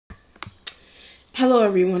Hello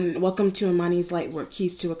everyone, welcome to Imani's Lightwork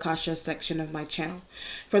Keys to Akasha section of my channel.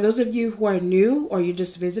 For those of you who are new or you're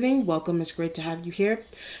just visiting, welcome. It's great to have you here.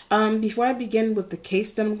 Before I begin with the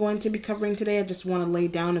case that I'm going to be covering today, I just want to lay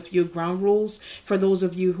down a few ground rules for those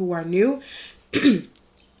of you who are new.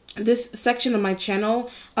 This section of my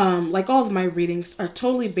channel, like all of my readings, are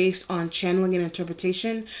totally based on channeling and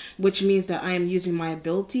interpretation, which means that I am using my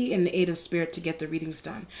ability and the aid of spirit to get the readings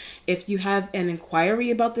done. If you have an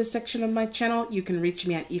inquiry about this section of my channel, you can reach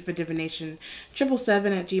me at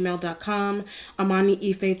ifadivination777@gmail.com. Amani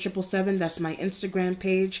Ife777, that's my Instagram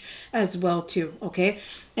page as well too, okay?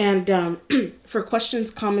 And for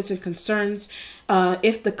questions, comments, and concerns,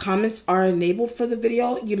 if the comments are enabled for the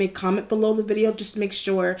video, you may comment below the video. Just make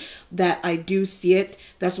sure that I do see it.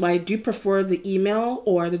 That's why I do prefer the email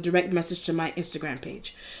or the direct message to my Instagram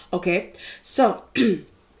page. Okay, so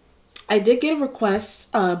I did get a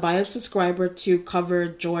request by a subscriber to cover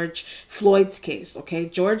George Floyd's case. Okay,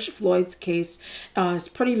 George Floyd's case is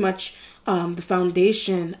pretty much the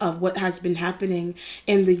foundation of what has been happening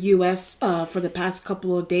in the U.S. For the past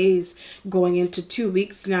couple of days, going into 2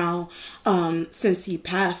 weeks now, since he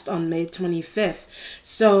passed on May 25th.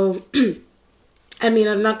 So I mean,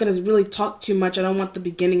 I'm not going to really talk too much. I don't want the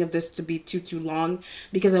beginning of this to be too long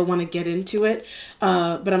because I want to get into it.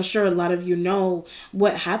 But I'm sure a lot of you know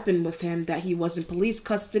what happened with him, that he was in police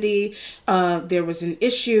custody. There was an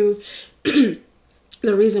issue.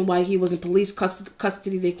 The reason why he was in police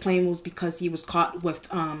custody, they claim, was because he was caught with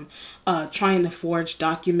trying to forge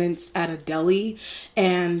documents at a deli.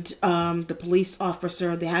 And the police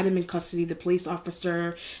officer, they had him in custody. The police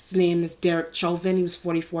officer's name is Derek Chauvin. He was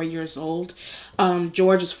 44 years old.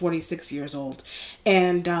 George is 46 years old.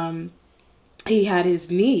 And he had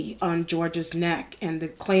his knee on George's neck, and the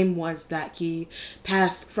claim was that he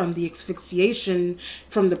passed from the asphyxiation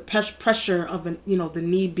from the pressure of the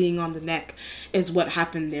knee being on the neck is what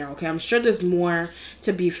happened there. Okay, I'm sure there's more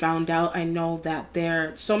to be found out. I know that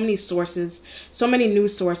there are so many sources, so many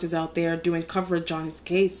news sources out there doing coverage on his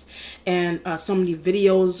case, and so many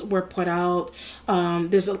videos were put out.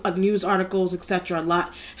 There's a news articles, etc. A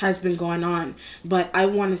lot has been going on, but I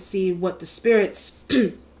want to see what the spirits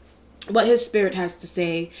what his spirit has to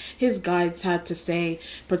say, his guides had to say,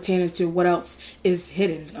 pertaining to what else is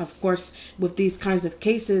hidden. Of course, with these kinds of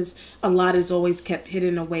cases, a lot is always kept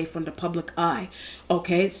hidden away from the public eye.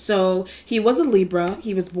 Okay, so he was a Libra.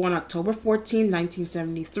 He was born October 14,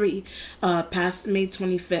 1973, passed May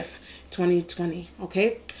 25th, 2020.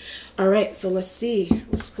 Okay, all right, so let's see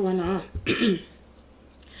what's going on.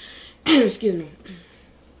 Excuse me.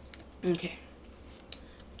 Okay.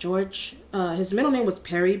 George, his middle name was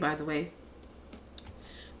Perry, by the way.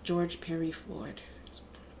 George Perry Floyd.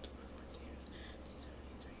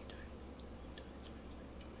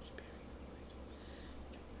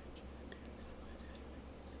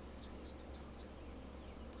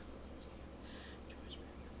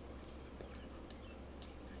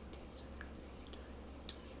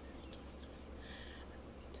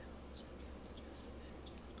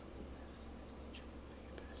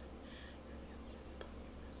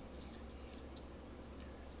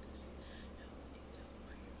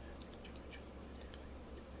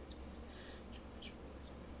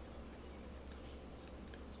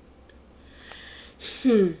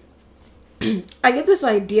 I get this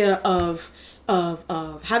idea of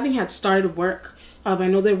having had started work. I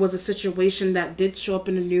know there was a situation that did show up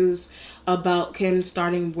in the news about him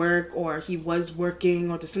starting work, or he was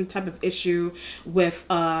working, or there's some type of issue with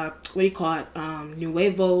what do you call it,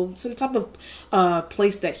 Nuevo, some type of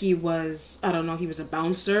place that he was, I don't know, he was a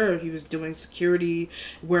bouncer or he was doing security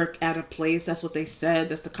work at a place. That's what they said.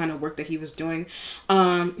 That's the kind of work that he was doing.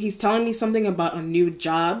 He's telling me something about a new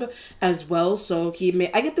job as well. So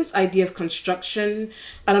I get this idea of construction.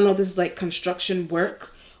 I don't know if this is like construction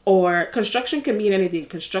work, or construction can mean anything.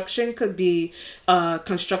 Construction could be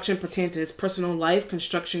construction pertaining to his personal life.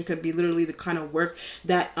 Construction could be literally the kind of work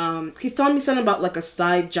that he's telling me something about, like a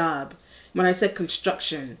side job when I said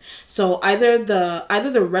construction. So either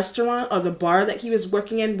the restaurant or the bar that he was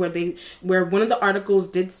working in, where one of the articles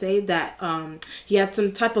did say that he had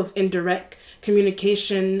some type of indirect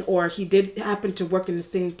communication, or he did happen to work in the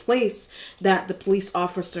same place that the police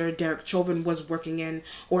officer Derek Chauvin was working in,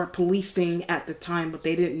 or policing at the time, but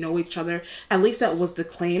they didn't know each other. At least that was the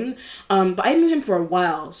claim. But I knew him for a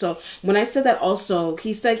while. So when I said that, also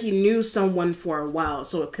he said he knew someone for a while.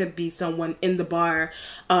 So it could be someone in the bar.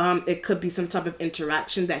 It could be some type of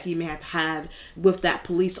interaction that he may have had with that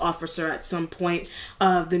police officer at some point.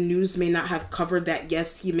 The news may not have covered that.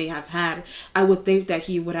 Yes, he may have had. I would think that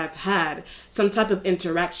he would have had some type of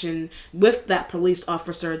interaction with that police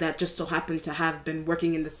officer that just so happened to have been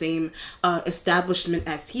working in the same establishment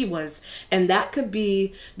as he was. And that could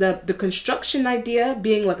be the construction idea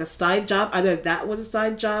being like a side job. Either that was a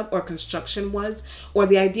side job or construction was, or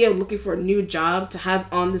the idea of looking for a new job to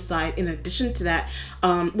have on the side in addition to that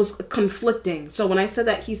was conflicting. So when I said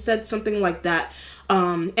that, he said something like that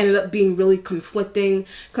ended up being really conflicting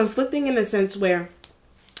in a sense where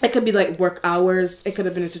it could be like work hours. It could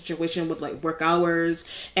have been a situation with like work hours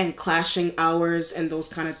and clashing hours and those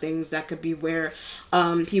kind of things. That could be where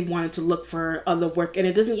he wanted to look for other work. And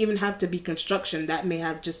it doesn't even have to be construction. That may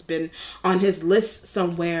have just been on his list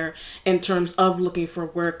somewhere in terms of looking for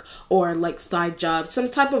work or like side jobs. Some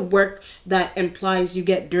type of work that implies you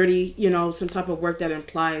get dirty, you know, some type of work that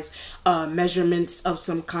implies measurements of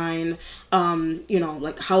some kind, you know,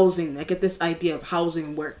 like housing. I get this idea of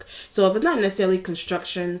housing work. So if it's not necessarily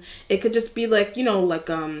construction, it could just be like, you know, like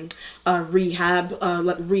rehab,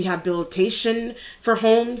 like rehabilitation for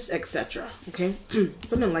homes, etc. Okay,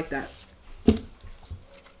 something like that.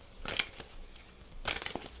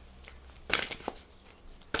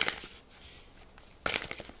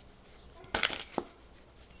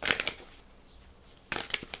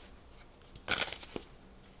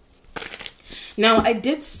 Now, I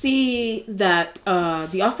did see that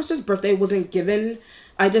the officer's birthday wasn't given.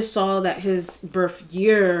 I just saw that his birth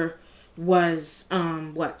year was,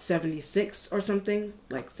 what, 76 or something?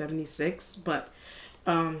 Like 76, but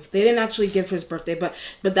they didn't actually give his birthday, but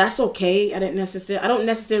that's okay. I don't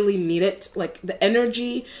necessarily need it. Like, the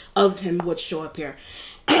energy of him would show up here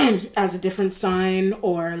as a different sign,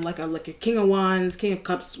 or like a King of Wands, King of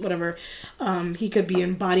Cups, whatever. He could be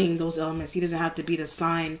embodying those elements. He doesn't have to be the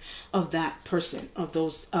sign of that person, of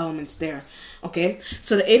those elements there. Okay,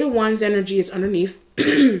 so the Eight of Wands energy is underneath.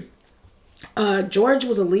 George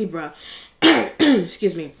was a Libra.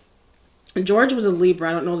 Excuse me. George was a Libra.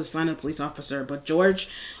 I don't know the sign of the police officer, but George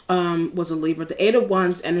was a Libra. The Eight of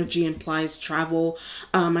Wands energy implies travel.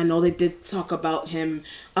 I know they did talk about him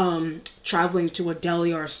traveling to a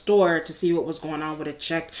deli or a store to see what was going on with a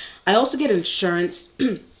check. I also get insurance.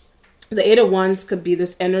 The Eight of Wands could be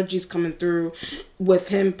this energy's coming through with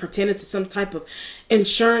him pertaining to some type of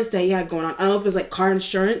insurance that he had going on. I don't know if it's like car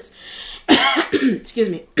insurance. Excuse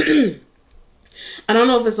me. I don't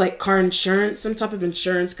know if it's like car insurance. Some type of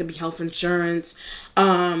insurance, could be health insurance.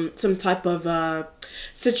 Some type of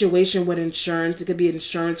situation with insurance. It could be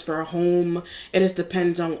insurance for a home. It just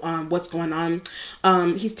depends on what's going on.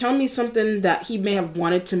 He's telling me something that he may have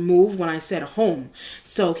wanted to move when I said home.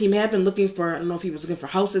 So he may have been looking for, I don't know if he was looking for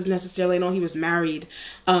houses necessarily. I know he was married.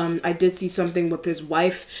 I did see something with his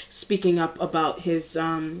wife speaking up about his,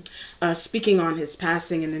 speaking on his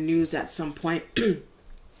passing in the news at some point.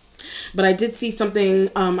 But I did see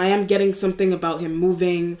something, I am getting something about him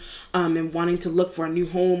moving and wanting to look for a new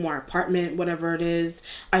home or apartment, whatever it is.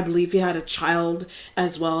 I believe he had a child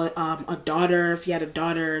as well, a daughter. If he had a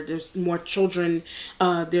daughter, there's more children.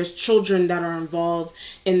 There's children that are involved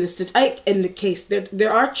in in the case.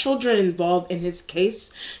 There are children involved in his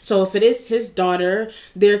case. So if it is his daughter,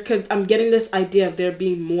 I'm getting this idea of there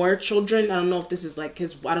being more children. I don't know if this is like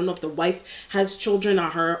I don't know if the wife has children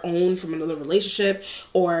on her own from another relationship,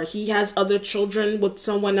 or he has other children with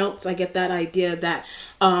someone else. I get that idea that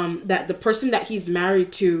that the person that he's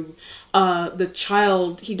married to, the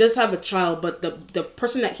child, he does have a child, but the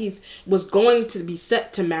person that was going to be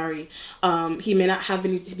set to marry, he may not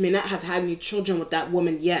have had any children with that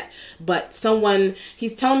woman yet. But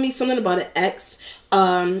he's telling me something about an ex,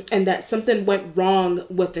 and that something went wrong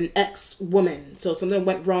with an ex-woman. So something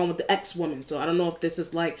went wrong with the ex-woman. So I don't know if this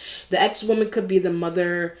is like the ex-woman could be the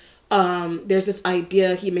mother. There's this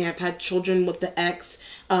idea he may have had children with the ex.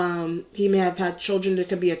 He may have had children. There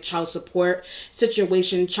could be a child support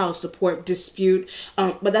situation, child support dispute.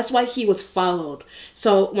 But that's why he was followed.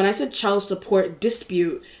 So when I said child support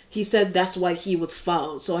dispute, he said that's why he was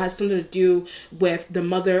followed. So it has something to do with the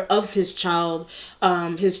mother of his child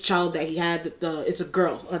that he had. It's a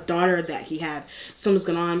girl, a daughter that he had. Something's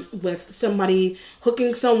going on with somebody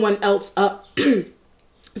hooking someone else up.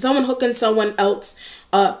 Someone hooking someone else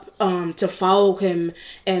up to follow him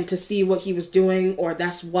and to see what he was doing, or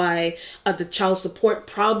that's why the child support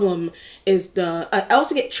problem is I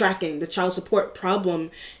also get tracking. The child support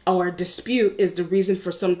problem or dispute is the reason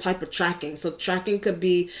for some type of tracking. So tracking could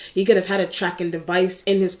be, he could have had a tracking device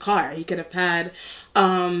in his car. He could have had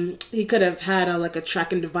like a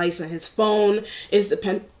tracking device on his phone.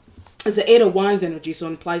 it's the Eight of Wands energy, so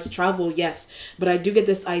it implies travel, yes. But I do get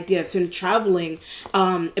this idea of him traveling,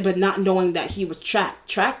 but not knowing that he was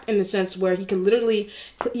tracked in the sense where he literally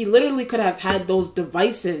could have had those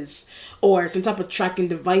devices or some type of tracking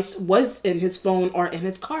device was in his phone or in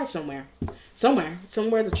his car somewhere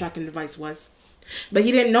the tracking device was, but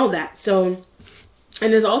he didn't know that. So.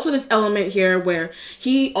 And there's also this element here where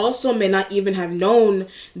he also may not even have known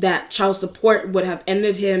that child support would have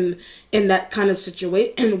ended him in that kind of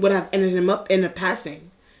situation, would have ended him up in a passing,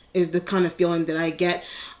 is the kind of feeling that I get.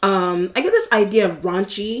 I get this idea of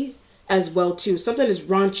raunchy as well too. Something is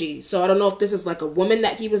raunchy. So I don't know if this is like a woman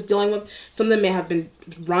that he was dealing with. Something may have been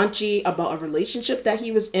raunchy about a relationship that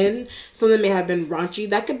he was in. Something may have been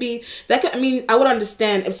raunchy. I mean, I would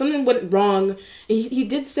understand if something went wrong. He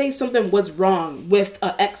did say something was wrong with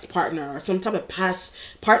an ex-partner or some type of past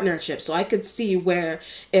partnership. So I could see where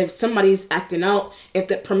if somebody's acting out, if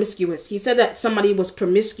that promiscuous, he said that somebody was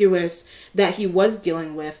promiscuous that he was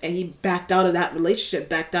dealing with, and he backed out of that relationship,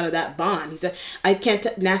 backed out of that bond. He said, I can't,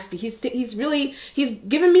 nasty. He's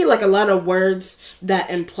giving me like a lot of words that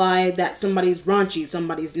imply that somebody's raunchy,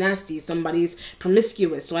 somebody's nasty, somebody's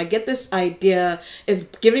promiscuous. So I get this idea, is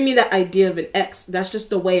giving me that idea of an ex. That's just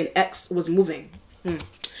the way an ex was moving.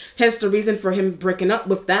 Hence the reason for him breaking up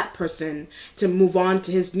with that person to move on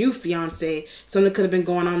to his new fiance. Something could have been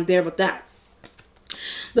going on there with that.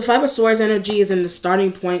 The Five of Swords energy is in the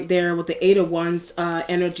starting point there with the Eight of Wands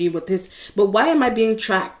energy with this. But why am I being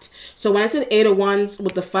tracked? So when I said Eight of Wands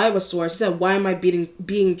with the Five of Swords, I said, why am I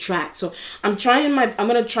being tracked? So I'm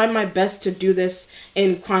going to try my best to do this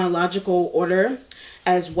in chronological order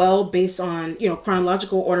as well, based on,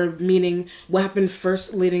 chronological order, meaning what happened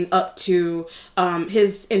first leading up to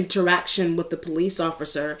his interaction with the police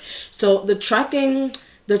officer. So the tracking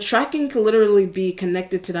can literally be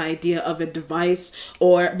connected to the idea of a device,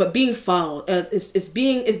 but being followed. It's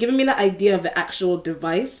giving me the idea of the actual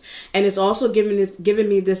device, and it's also giving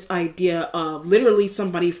me this idea of literally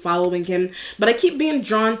somebody following him. But I keep being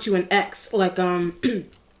drawn to an ex, like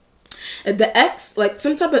the ex, like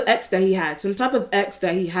some type of ex that he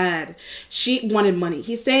had, she wanted money.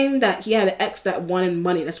 He's saying that he had an ex that wanted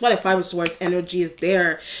money. That's why the Five of Swords energy is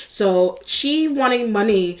there. So she wanting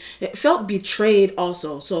money, it felt betrayed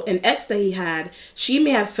also. So an ex that he had, she may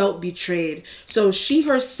have felt betrayed. So she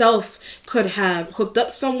herself could have hooked up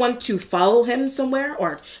someone to follow him somewhere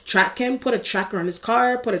or track him, put a tracker on his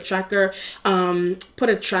car, put a tracker,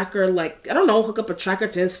 like, I don't know, hook up a tracker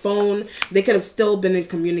to his phone. They could have still been in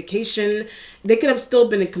communication.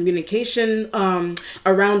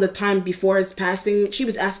 Around the time before his passing. She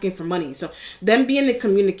was asking for money. So them being in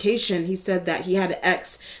communication, he said that he had an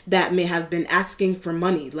ex that may have been asking for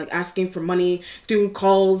money, like asking for money through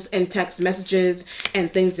calls and text messages and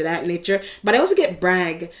things of that nature. But I also get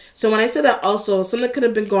brag. So when I said that, also something could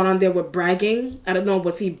have been going on there with bragging. I don't know,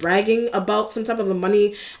 was he bragging about some type of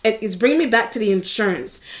money? It's bringing me back to the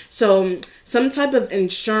insurance. So some type of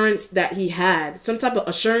insurance that he had, some type of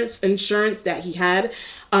insurance that he had,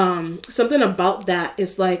 something about that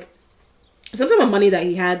is like some type of money that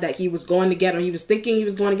he had that he was going to get, or he was thinking he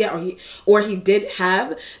was going to get, or he did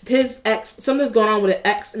have. His ex, something's going on with the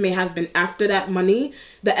ex, may have been after that money.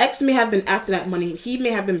 The ex may have been after that money. He may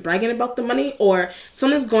have been bragging about the money, or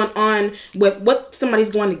something's going on with what somebody's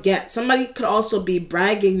going to get. Somebody could also be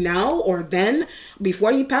bragging now or then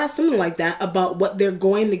before he passed, something like that, about what they're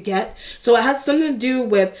going to get. So it has something to do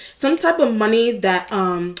with some type of money that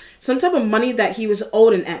he was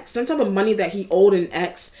owed an ex, some type of money that he owed an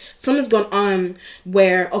ex. Something's going on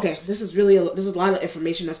where, okay, this is a lot of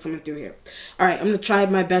information that's coming through here. All right, I'm gonna try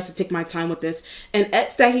my best to take my time with this. An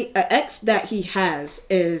ex that he has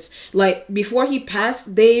is like, before he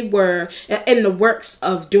passed, they were in the works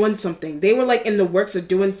of doing something. They were like in the works of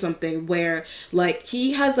doing something where like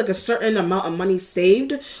he has like a certain amount of money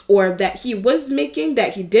saved, or that he was making,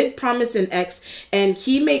 that he did promise an ex, and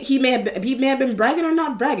he may have been bragging or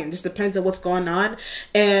not bragging. Just depends on what's going on.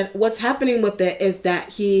 And what's happening with it is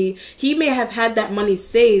that he may have had that money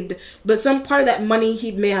saved, but some part of that money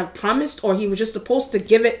he may have promised, or he was just supposed to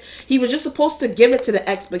give it. He was just supposed to give it to the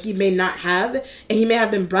ex, but he may not have, and he may have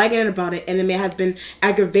been bragging about it, and it may have been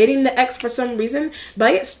aggravating the ex for some reason. But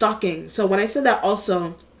I get stalking. So when I said that,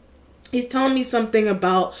 also He's telling me something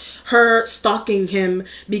about her stalking him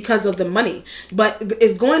because of the money, but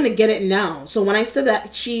is going to get it now. So when I said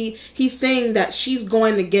that he's saying that she's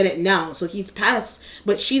going to get it now. So he's passed,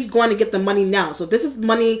 but she's going to get the money now. So this is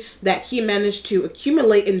money that he managed to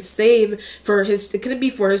accumulate and save for his, it could be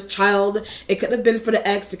for his child. It could have been for the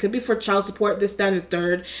ex. It could be for child support, this, that, and the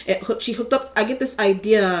third. She hooked up, I get this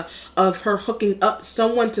idea of her hooking up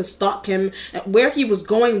someone to stalk him, where he was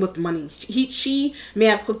going with money. She may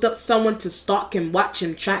have hooked up someone to stalk him, watch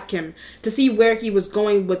him, track him, to see where he was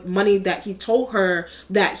going with money that he told her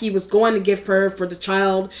that he was going to give her for the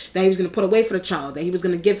child, that he was going to put away for the child, that he was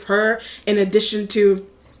going to give her in addition to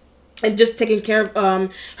and just taking care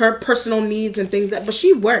of her personal needs and things that, but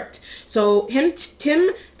she worked. So him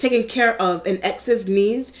taking care of an ex's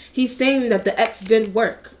needs, he's saying that the ex did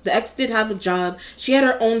work. The ex did have a job. She had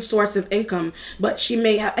her own source of income, but she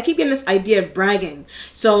may have, I keep getting this idea of bragging.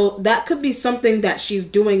 So that could be something that she's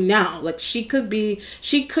doing now. Like she could be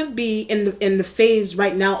in the phase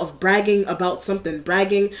right now of bragging about something,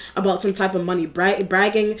 bragging about some type of money,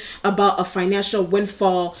 bragging about a financial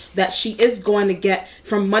windfall that she is going to get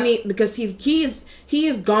from money, because he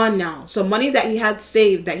is gone now. So money that he had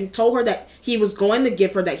saved, that he told her that he was going to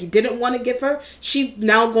give her, that he didn't want to give her, she's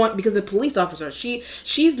now going, because the police officer,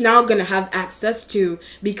 she's now going to have access to,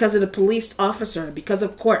 because of the police officer, because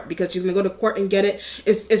of court, because she's going to go to court and get it.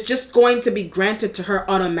 It's just going to be granted to her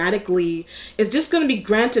automatically. It's just going to be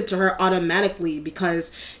granted to her automatically,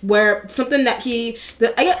 because where something that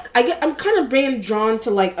I'm kind of being drawn to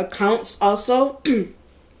like accounts also.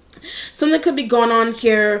 Something could be going on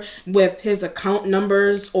here with his account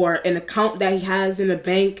numbers, or an account that he has in a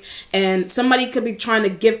bank, and somebody could be trying to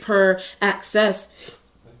give her access.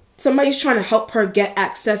 Somebody's trying to help her get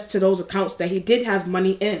access to those accounts that he did have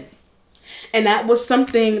money in. And that was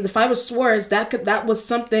something, the Five of Swords, that was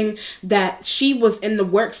something that she was in the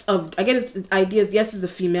works of. I get its ideas, yes, as a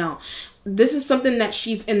female. This is something that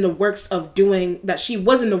she's in the works of doing, that she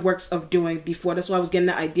was in the works of doing before. That's why I was getting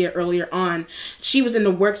that idea earlier on. She was in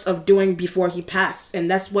the works of doing before he passed.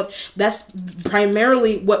 And that's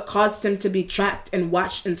primarily what caused him to be tracked and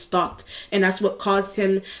watched and stalked. And that's what caused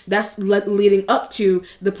him, that's leading up to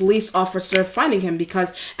the police officer finding him,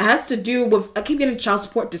 because it has to do with, I keep getting child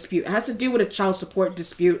support dispute. It has to do with a child support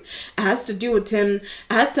dispute. It has to do with him. It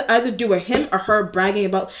has to either do with him or her bragging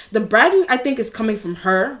about, the bragging I think is coming from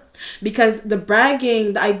her. Because the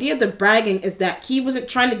idea of the bragging is that he wasn't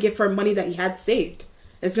trying to give her money that he had saved.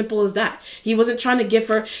 As simple as that. He wasn't trying to give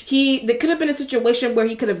her, there could have been a situation where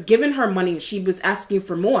he could have given her money and she was asking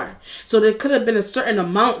for more. So there could have been a certain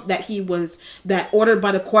amount that ordered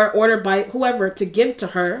by the court, ordered by whoever to give to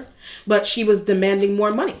her, but she was demanding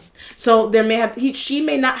more money. So there may have, she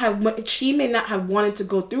may not have wanted to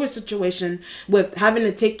go through a situation with having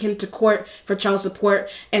to take him to court for child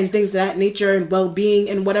support and things of that nature and well-being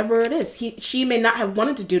and whatever it is. She may not have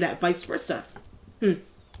wanted to do that, vice versa.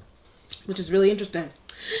 Which is really interesting.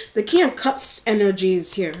 The King of Cups energy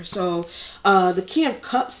is here. So the King of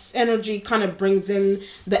Cups energy kind of brings in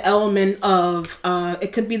the element of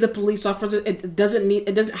it could be the police officer. It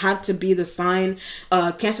doesn't have to be the sign.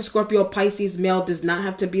 Cancer, Scorpio, Pisces, male does not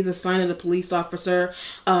have to be the sign of the police officer.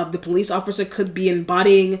 The police officer could be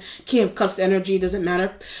embodying King of Cups energy, doesn't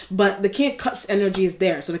matter. But the King of Cups energy is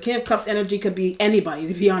there. So the King of Cups energy could be anybody,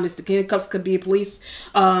 to be honest. The King of Cups could be a police,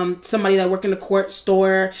 somebody that work in the court,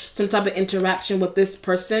 store, some type of interaction with this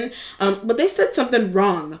person. But they said something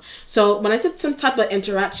wrong. So when I said some type of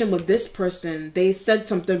interaction with this person, they said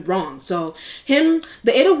something wrong. So the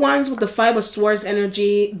Eight of Wands with the Five of Swords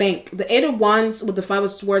energy, bank. The Eight of Wands with the Five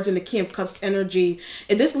of Swords and the King of Cups energy.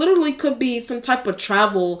 And this literally could be some type of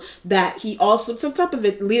travel that he also, some type of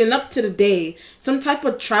it leading up to the day, some type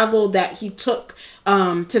of travel that he took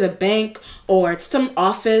to the bank or some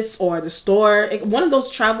office or the store, one of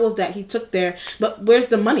those travels that he took there. But where's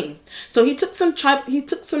the money? So he took some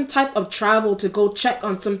type of travel to go check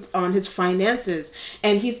on his finances,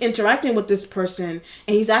 and he's interacting with this person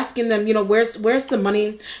and he's asking them, where's the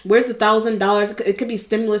money? Where's the $1,000? It could be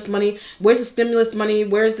stimulus money. Where's the stimulus money?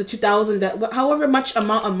 Where's the 2,000? That however much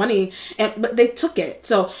amount of money, but they took it.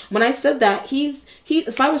 So when I said that,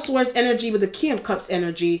 the Five of Swords energy with the King of Cups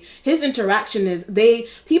energy, his interaction is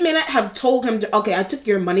he may not have told him okay, I took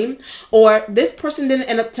your money, or this person didn't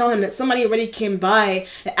end up telling him that somebody already came by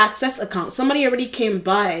the access account. Somebody already came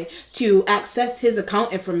by to access his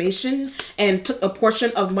account information and took a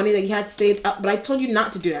portion of money that he had saved up. But I told you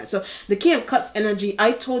not to do that. So the King of Cups energy,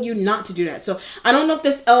 I told you not to do that. So I don't know if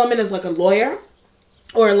this element is like a lawyer.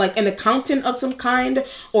 or like an accountant of some kind,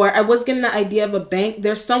 or I was getting the idea of a bank.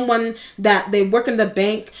 There's someone that they work in the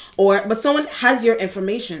bank, or but someone has your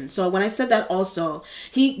information. So when I said that, also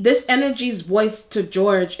this energy's voice to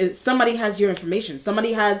George is somebody has your information,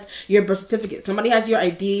 somebody has your birth certificate, somebody has your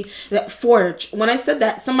ID that forged. When I said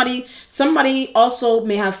that, somebody also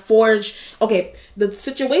may have forged. Okay, the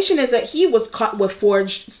situation is that he was caught with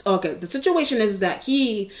forged. Okay, the situation is that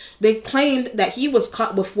they claimed that he was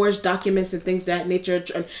caught with forged documents and things of that nature,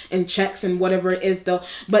 and checks and whatever it is, though.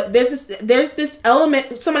 But there's this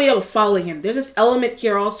element, somebody that was following him. There's this element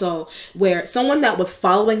here also where someone that was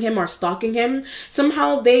following him or stalking him,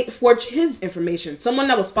 somehow they forged his information. Someone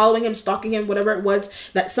that was following him, stalking him, whatever it was,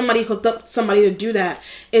 that somebody hooked up somebody to do that,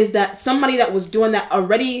 is that somebody that was doing that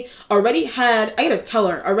already had, I get a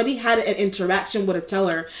teller, already had an interaction with a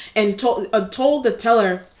teller, and told the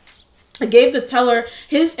teller, gave the teller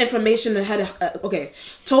his information ahead of,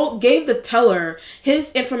 gave the teller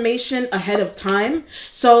his information ahead of time.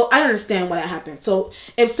 So I understand why that happened. So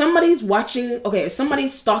if somebody's watching, if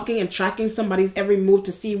somebody's stalking and tracking somebody's every move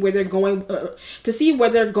to see where they're going,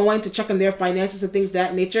 to check on their finances and things of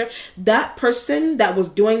that nature, that person that was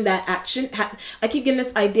doing that action, I keep getting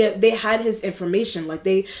this idea, they had his information. Like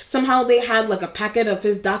they had like a packet of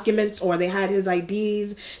his documents, or they had his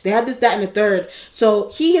IDs, they had this, that, and the third. So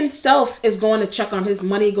he himself is going to check on his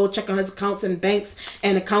money, go check on his accounts and banks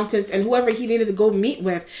and accountants and whoever he needed to go meet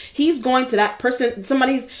with. He's going to that person.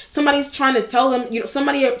 Somebody's trying to tell him,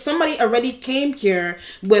 somebody already came here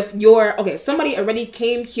with your, somebody already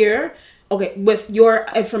came here with your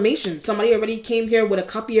information. Somebody already came here with a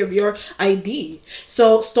copy of your ID.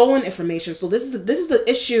 So stolen information. So this is the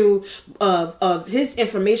issue of his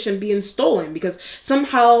information being stolen, because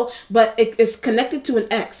somehow, but it's connected to an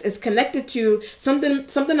ex. It's connected to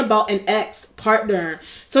something about an ex partner.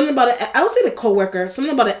 Something about I would say the coworker.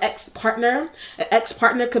 Something about an ex partner. An ex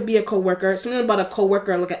partner could be a coworker. Something about a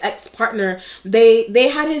coworker, like an ex partner. They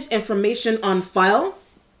had his information on file.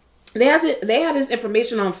 They had his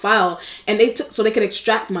information on file, and so they could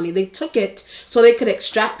extract money. They took it so they could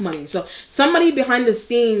extract money. So somebody behind the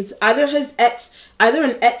scenes, either an ex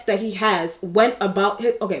that he has went about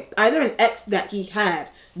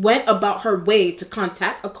her way to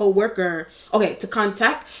contact a coworker.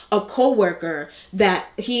 That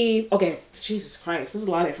he, Jesus Christ, this is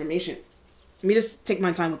a lot of information. Let me just take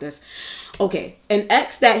my time with this. An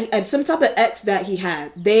ex that some type of ex that he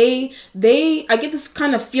had, I get this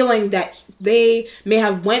kind of feeling that they may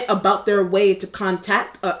have went about their way to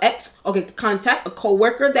contact to contact a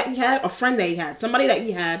coworker that he had, a friend that he had, somebody that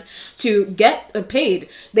he had, to get paid.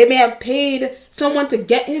 They may have paid someone to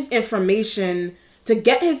get his information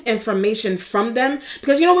from them,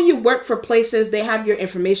 because when you work for places, they have your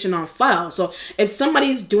information on file. So if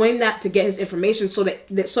somebody's doing that to get his information so that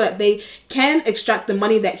they can extract the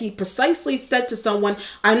money that he precisely said to someone,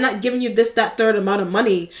 I'm not giving you this, that, third amount of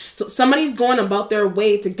money. So somebody's going about their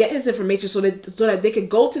way to get his information so that they could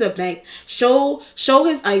go to the bank, show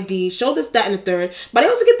his ID, show this, that, and the third. But I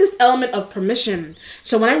also get this element of permission.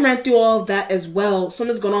 So when I ran through all of that as well,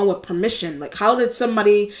 something's going on with permission. Like how did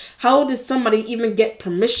somebody even get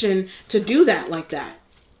permission to do that like that?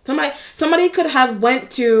 Somebody could have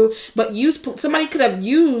somebody could have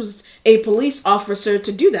used a police officer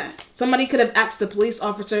to do that. Somebody could have asked the police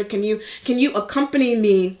officer, can you accompany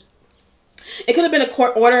me? It could have been a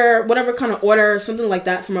court order, whatever kind of order, something like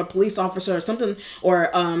that, from a police officer or something, or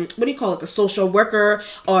what do you call it, a social worker,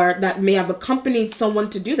 or that may have accompanied someone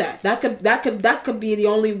to do that. That could be the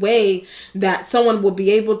only way that someone will be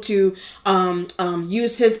able to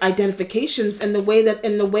use his identifications in the way that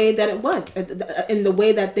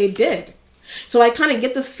they did. So I kind of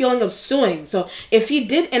get this feeling of suing. So if he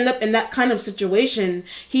did end up in that kind of situation,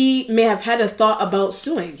 he may have had a thought about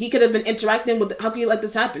suing. He could have been interacting with, how can you let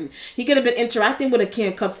this happen? He could have been interacting with a King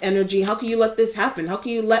of Cups energy. How can you let this happen? How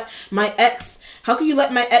can you let my ex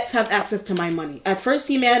have access to my money? At first,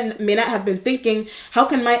 he may not have been thinking, how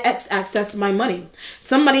can my ex access my money?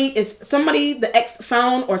 The ex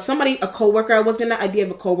found, or a coworker. I was getting the idea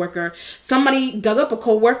of a coworker. Somebody dug up a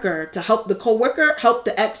coworker to help the coworker help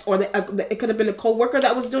the ex, or it could have been a coworker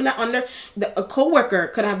that was doing that a coworker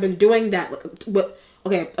could have been doing that.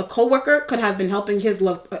 A coworker could have been helping his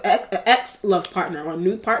ex love partner or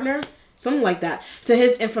new partner, something like that, to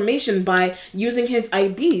his information by using his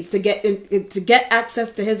IDs to get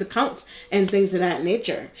access to his accounts and things of that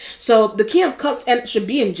nature. So the King of Cups should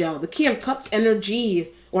be in jail. The King of Cups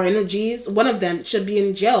energy, or energies, one of them should be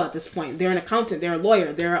in jail at this point. They're an accountant, they're a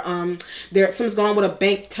lawyer, they're something's going on with a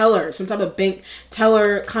bank teller, some type of bank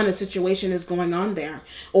teller kind of situation is going on there.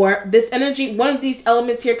 Or this energy, one of these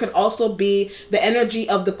elements here could also be the energy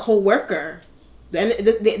of the coworker. Then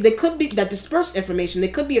they could be that dispersed information. They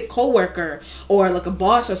could be a coworker or like a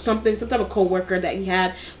boss or something, some type of coworker that he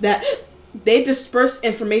had that they dispersed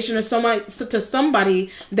information to somebody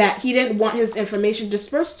that he didn't want his information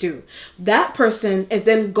dispersed to. That person is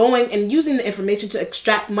then going and using the information to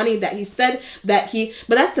extract money that he said that he,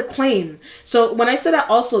 but that's the claim. So when I said that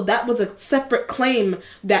also, that was a separate claim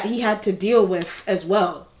that he had to deal with as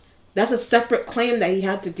well. That's a separate claim that he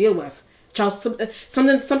had to deal with.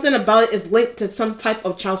 Something about it is linked to some type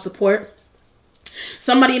of child support.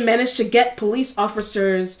 Somebody managed to get police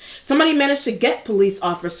officers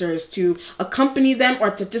to accompany them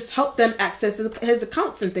or to just help them access his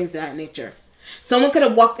accounts and things of that nature. Someone could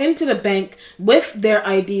have walked into the bank with their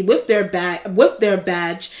ID, with their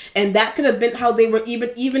badge, and that could have been how they were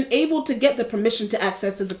even able to get the permission to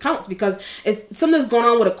access his accounts, because it's something's going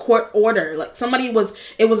on with a court order. Like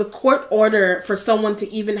it was a court order for someone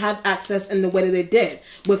to even have access in the way that they did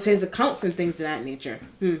with his accounts and things of that nature.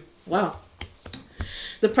 Wow.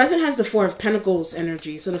 The present has the Four of Pentacles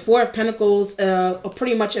energy. So the Four of Pentacles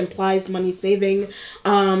pretty much implies money saving.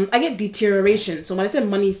 I get deterioration. So when I said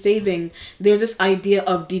money saving, there's this idea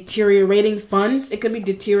of deteriorating funds. It could be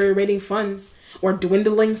deteriorating funds or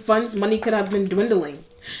dwindling funds. Money could have been dwindling.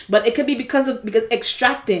 But it could be because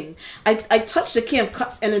extracting. I touched the King of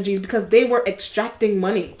Cups energies because they were extracting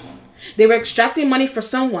money. They were extracting money for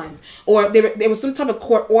someone, or there was some type of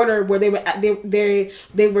court order where they were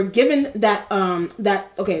given that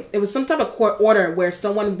it was some type of court order where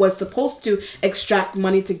someone was supposed to extract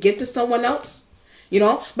money to give to someone else,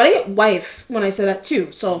 but I get wife when I say that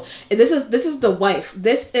too. So this is the wife.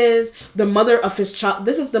 This is the mother of his child.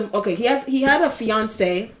 This is he had a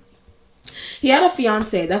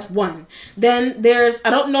fiance. That's one. Then there's, I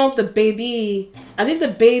don't know if the baby, I think the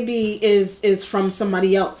baby is from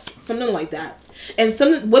somebody else, something like that. And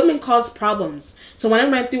some women cause problems. So when I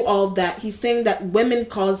ran through all of that, he's saying that women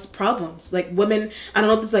cause problems. Like women, I don't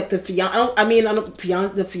know if it's like the fiance.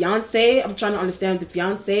 I'm trying to understand the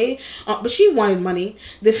fiance. But she wanted money.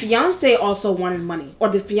 The fiance also wanted money. Or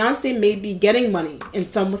the fiance may be getting money in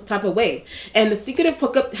some type of way. And the secretive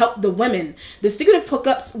hookup helped the women. The secretive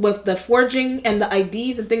hookups with the forging and the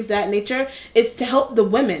IDs and things of that nature is to help the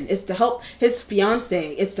women. It's to help his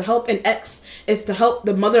fiance. It's to help an ex. It's to help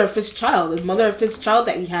the mother of his child. The mother of his child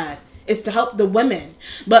that he had. Is to help the women.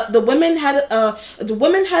 But the women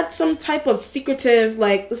had some type of secretive,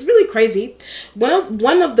 like, it's really crazy.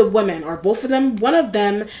 One of the women, or both of them, one of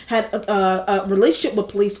them had a relationship with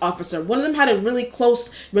a police officer. One of them had a really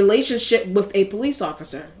close relationship with a police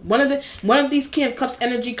officer. One of these King of Cups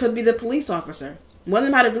energy could be the police officer. One of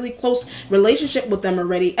them had a really close relationship with them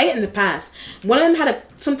already in the past. One of them had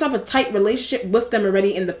some type of tight relationship with them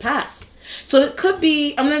already in the past. So it could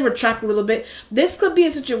be, I'm going to retract a little bit. This could be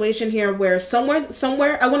a situation here where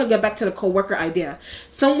somewhere, I want to get back to the coworker idea.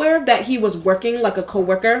 Somewhere that he was working like a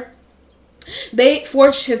coworker, they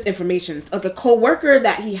forged his information. Like a coworker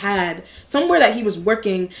that he had somewhere that he was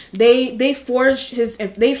working, they forged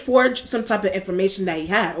some type of information that he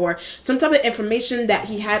had, or some type of information that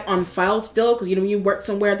he had on file still, because when you work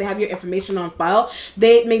somewhere, they have your information on file.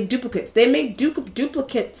 They made duplicates. They made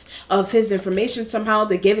duplicates of his information somehow.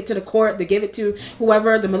 They gave it to the court. They gave it to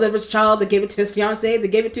whoever, the mother of his child. They gave it to his fiance. They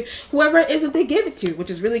gave it to whoever it is that they gave it to, which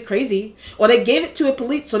is really crazy. Or they gave it to a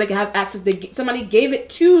police so they could have access. Somebody gave it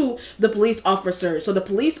to the police officer, so the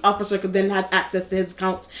police officer could then have access to his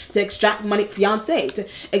accounts to extract money, to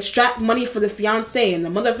extract money for the fiance and the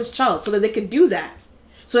mother of his child, so that they could do that.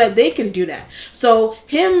 So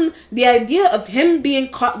the idea of him being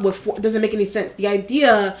caught with doesn't make any sense. The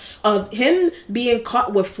idea of him being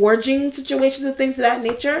caught with forging situations and things of that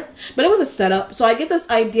nature, but it was a setup. So I get this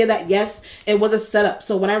idea that yes, it was a setup.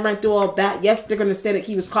 So when I ran through all of that, yes, they're going to say that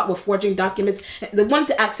he was caught with forging documents. They wanted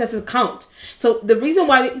to access his account. So the reason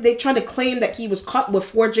why they try to claim that he was caught with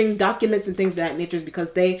forging documents and things of that nature is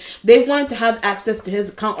because they wanted to have access to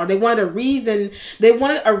his account, or they wanted a reason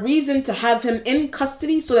to have him in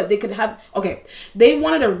custody so that they could have, they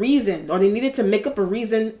wanted a reason, or they needed to make up a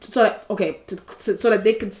reason so that, so that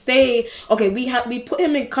they could say, we put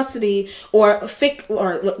him in custody,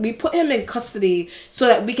 we put him in custody so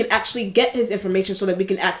that we can actually get his information, so that we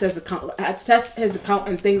can access his account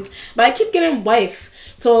and things. But I keep getting wife.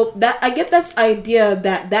 So that I get this idea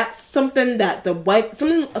that that's something that the wife,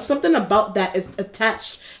 something about that is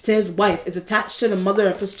attached to his wife, is attached to the mother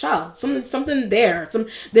of his child. Something there.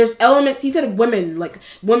 There's elements. He said women, like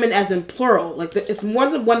women as in plural. Like it's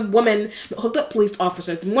more than one woman that hooked up police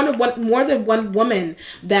officers. More than one woman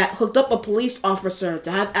that hooked up a police officer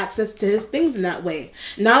to have access to his things in that way.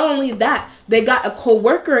 Not only that, they got a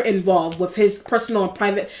co-worker involved with his personal and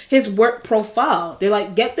private, his work profile. They're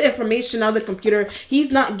like, get the information out of the computer.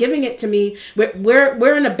 He's not giving it to me.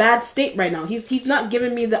 We're in a bad state right now. He's not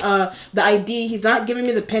giving me the ID. He's not giving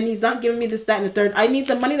me the pen. He's not giving me this, that, and the third. I need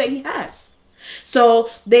the money that he has. So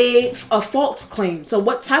a false claim. So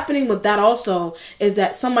what's happening with that also is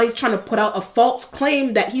that somebody's trying to put out a false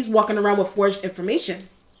claim that he's walking around with forged information.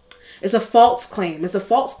 It's a false claim. It's a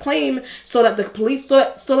false claim so that the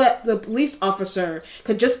police officer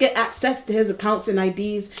could just get access to his accounts and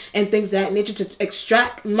IDs and things of that nature to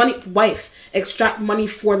extract money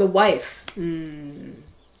for the wife.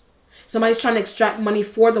 Somebody's trying to extract money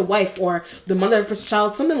for the wife or the mother of his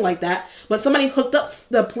child, something like that. But somebody hooked up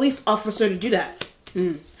the police officer to do that.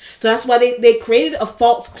 So that's why they created a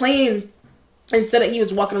false claim and said that he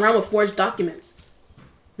was walking around with forged documents.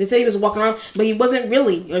 They said he was walking around, but he wasn't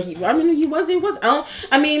really. He was.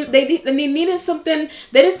 They needed something.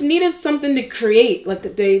 They just needed something to create. Like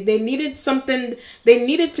they needed something. They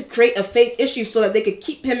needed to create a fake issue so that they could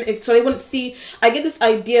keep him. So they wouldn't see. I get this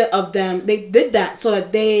idea of them. They did that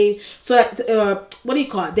what do you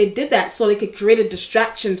call it? They did that so they could create a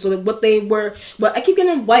distraction. So that what they were. But I keep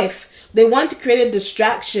getting wife. They wanted to create a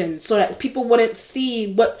distraction so that people wouldn't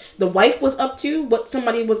see what the wife was up to, what some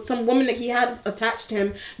woman that he had attached to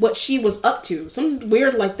him, what she was up to. Something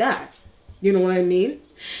weird like that. You know what I mean?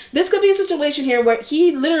 This could be a situation here where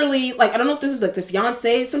he literally, like, I don't know if this is like the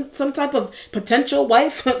fiance, some type of potential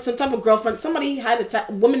wife, some type of girlfriend, woman he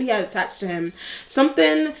had attached to him.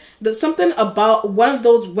 Something about one of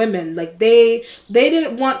those women, like they may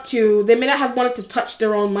not have wanted to touch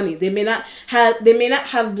their own money. They may not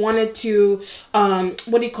have wanted to,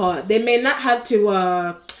 They may not have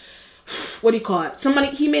to,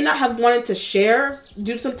 he may not have wanted to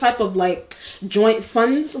do some type of like joint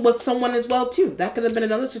funds with someone as well too. That could have been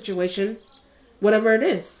another situation, whatever it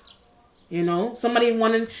is. You know, somebody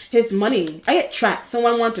wanted his money. I get trapped.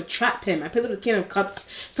 Someone wanted to trap him. I picked up the King of Cups.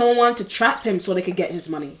 Someone wanted to trap him so they could get his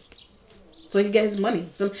money.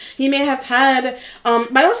 So he may have had,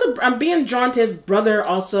 but also I'm being drawn to his brother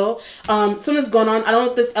also. Something's going on. I don't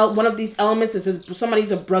know if this one of these elements is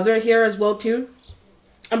somebody's a brother here as well too.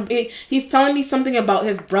 He's telling me something about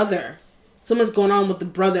his brother. Something's going on with the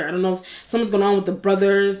brother. I don't know. Something's going on with the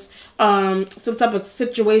brothers. Some type of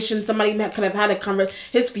situation. Somebody could have had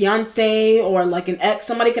his fiance or like an ex.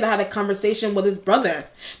 Somebody could have had a conversation with his brother.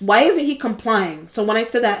 Why isn't he complying? So when I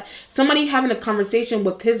said that, somebody having a conversation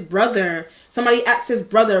with his brother, somebody asks his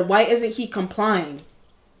brother, why isn't he complying?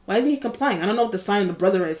 Why isn't he complying? I don't know what the sign of the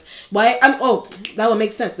brother is. That would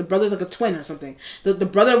make sense. The brother's like a twin or something. The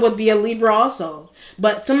brother would be a Libra also.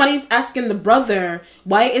 But somebody's asking the brother,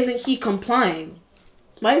 why isn't he complying?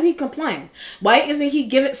 Why is he complying? Why isn't he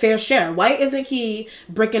giving fair share? Why isn't he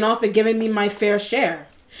breaking off and giving me my fair share?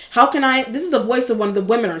 This is the voice of one of the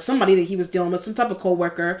women or somebody that he was dealing with, some type of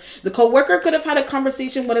co-worker. The co-worker could have had a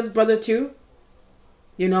conversation with his brother too.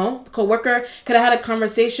 You know, the co-worker could have had a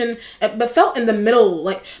conversation, but felt in the middle.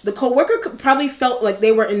 Like the co-worker probably felt like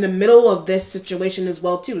they were in the middle of this situation as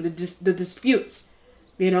well too. The disputes.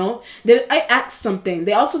 You know, did I ask something?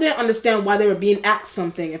 They also didn't understand why they were being asked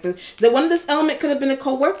something. One of this element could have been a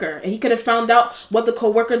co-worker, and he could have found out what the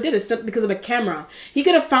co-worker did because of a camera. He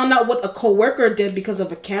could have found out what a co-worker did because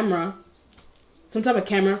of a camera, some type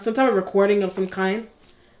of recording of some kind.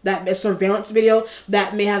 That a surveillance video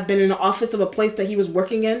that may have been in the office of a place that he was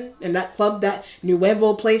working in that club, that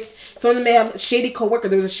Nuevo place. Someone may have a shady co-worker.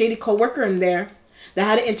 There was a shady co-worker in there that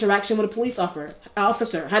had an interaction with a police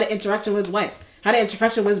officer, had an interaction with his wife, had an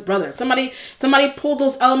interaction with his brother. Somebody pulled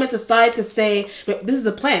those elements aside to say, this is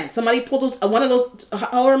a plan. Somebody pulled one of those,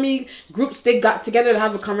 however many groups they got together to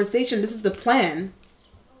have a conversation. This is the plan.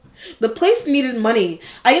 The place needed money.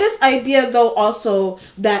 I get this idea though also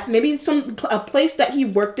that maybe a place that he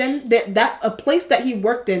worked in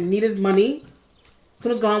needed money.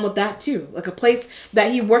 Something's going on with that too. Like a place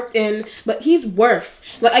that he worked in, but he's worth.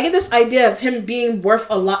 Like I get this idea of him being worth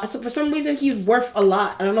a lot. So for some reason he's worth a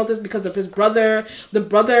lot. I don't know if this is because of his brother. The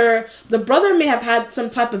brother may have had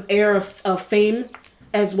some type of air of fame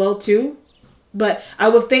as well too. But I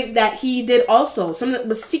would think that he did also, something that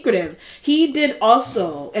was secretive. He did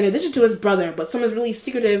also, in addition to his brother, but someone's really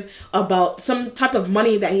secretive about some type of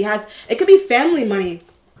money that he has. It could be family money.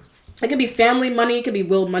 It could be family money. It could be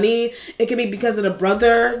will money. It could be because of the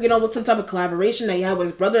brother, you know, with some type of collaboration that he had with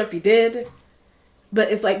his brother if he did. But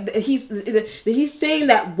it's like he's saying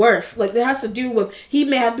that worth, like it has to do with he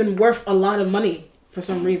may have been worth a lot of money for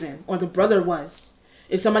some reason, or the brother was.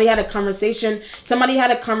 If somebody had a conversation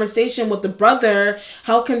with the brother,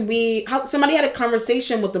 somebody had a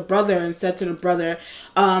conversation with the brother and said to the brother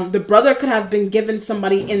could have been given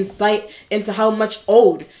somebody insight into how much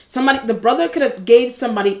owed. The brother could have gave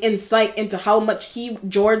somebody insight into how much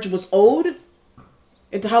George was owed.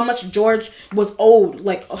 Into how much George was owed,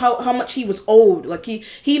 like how much he was owed. Like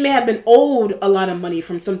he may have been owed a lot of money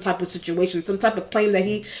from some type of situation, some type of claim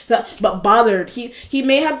that but bothered. He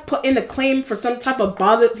may have put in a claim for some type of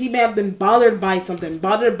bother. He may have been bothered by something,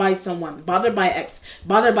 bothered by someone, bothered by ex,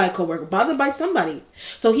 bothered by a coworker, bothered by somebody.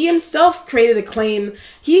 So he himself created a claim.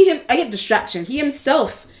 I get distraction. He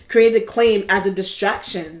himself created a claim as a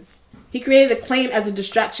distraction. He created a claim as a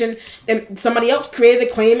distraction, and somebody else created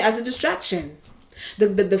a claim as a distraction.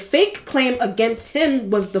 The fake claim against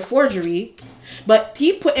him was the forgery, but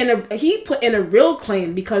he put in a real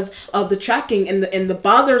claim because of the tracking and the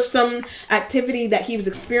bothersome activity that he was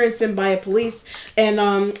experiencing by a police and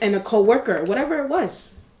a co-worker, whatever it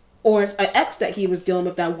was, or an ex that he was dealing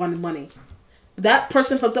with that wanted money. That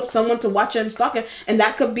person hooked up someone to watch him stalking, and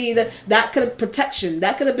that could have protection.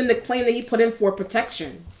 That could have been the claim that he put in for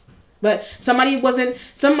protection. But somebody wasn't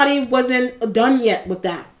done yet with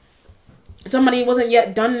that. Somebody wasn't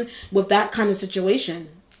yet done with that kind of situation.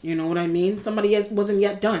 You know what I mean? Somebody wasn't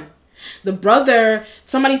yet done. The brother,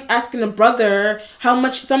 somebody's asking the brother how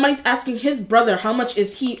much, somebody's asking his brother how much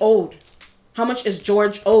is he owed? How much is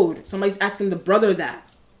George owed? Somebody's asking the brother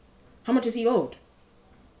that. How much is he owed?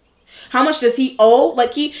 How much does he owe?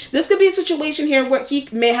 Like this could be a situation here where he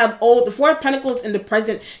may have owed, the Four of Pentacles in the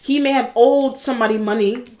present, he may have owed somebody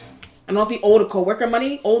money. I don't know if he owed a co-worker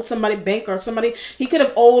money, owed somebody bank or somebody. He could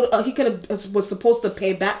have was supposed to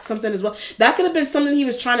pay back something as well. That could have been something he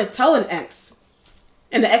was trying to tell an ex.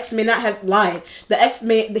 And the ex may not have lied. The ex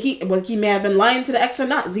he may have been lying to the ex or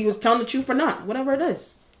not. He was telling the truth or not, whatever it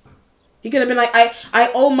is. He could have been like,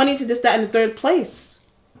 I owe money to this, that, and the third place.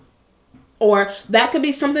 Or that could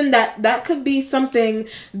be something that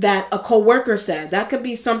a co-worker said. That could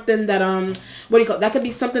be something that that could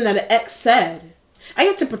be something that an ex said. I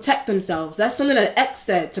get to protect themselves. That's something that an ex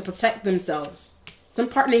said, to protect themselves. Some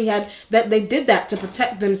partner he had that they did that to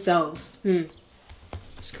protect themselves.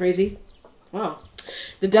 It's crazy. Wow.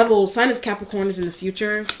 The devil, sign of Capricorn, is in the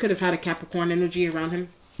future. Could have had a Capricorn energy around him.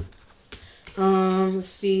 Let's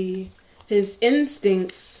see. His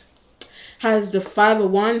instincts has the Five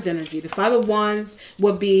of Wands energy. The Five of Wands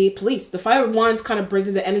would be police. The Five of Wands kind of brings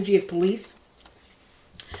in the energy of police.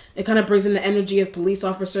 It kind of brings in the energy of police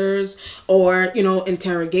officers, or, you know,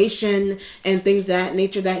 interrogation and things of that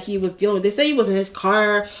nature that he was dealing with. They say he was in his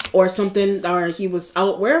car or something, or he was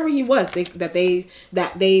out wherever he was. That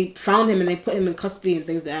they found him and they put him in custody and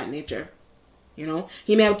things of that nature. You know,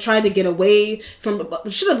 he may have tried to get away from,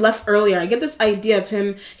 should have left earlier. I get this idea of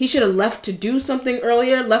him. He should have left to do something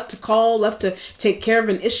earlier, left to call, left to take care of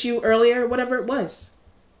an issue earlier, whatever it was.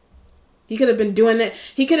 He could have been doing it.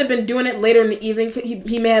 He could have been doing it later in the evening.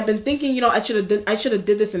 He may have been thinking, you know, I should have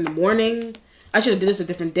did this in the morning. I should have did this a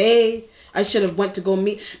different day. I should have went to go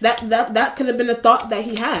meet. That could have been a thought that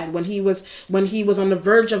he had when he was on the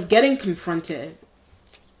verge of getting confronted,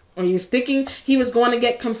 or he was thinking he was going to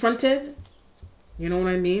get confronted. You know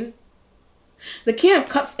what I mean? The King of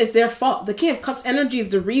Cups is their fault. The King of Cups energy is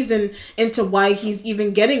the reason into why he's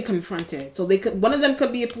even getting confronted. So one of them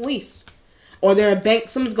could be a police. Or they're a bank.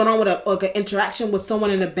 Something's going on with an interaction with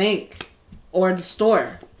someone in a bank or the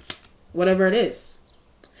store, whatever it is.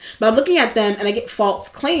 But I'm looking at them and I get false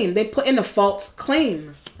claim. They put in a false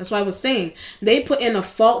claim. That's what I was saying. They put in a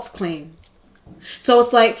false claim. So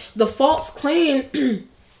it's like the false claim.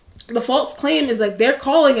 The false claim is like they're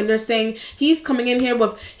calling and they're saying he's coming in here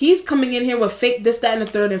with fake this, that, and the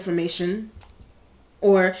third information.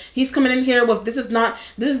 Or he's coming in here with this is not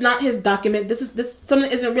his document. This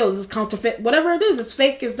something isn't real. This is counterfeit. Whatever it is, it's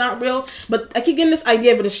fake. It's not real. But I keep getting this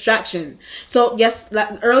idea of a distraction. So yes,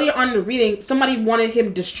 earlier on in the reading, somebody wanted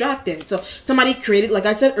him distracted. So somebody created, like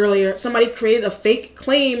I said earlier, somebody created a fake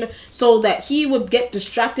claim so that he would get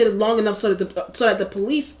distracted long enough so that the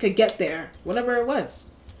police could get there. Whatever it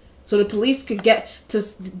was, so the police could get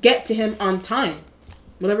to him on time.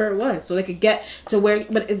 Whatever it was, so they could get to where.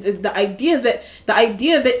 But the idea of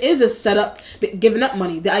it is a setup. Giving up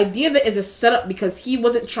money. The idea of it is a setup because he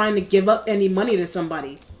wasn't trying to give up any money to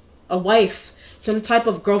somebody, a wife, some type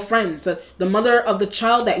of girlfriend, to the mother of the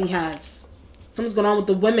child that he has. Something's going on with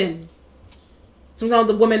the women. Something's going on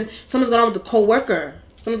with the woman. Something's going on with the co-worker.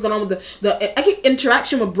 Something's going on with the I keep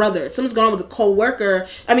interaction with brothers. Something's going on with the co-worker.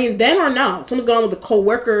 I mean, then or now. Something's going on with the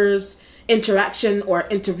co-worker's interaction or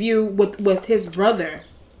interview with his brother.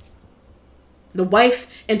 The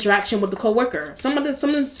wife interaction with the co-worker.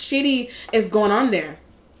 Something shady is going on there.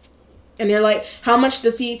 And they're like, how much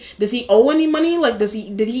does he owe any money? Like, did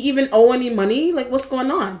he even owe any money? Like, what's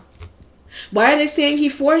going on? Why are they saying he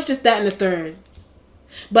forged this, that, and the third?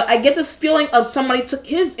 But I get this feeling of somebody took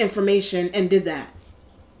his information and did that.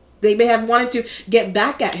 They may have wanted to get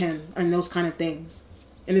back at him and those kind of things.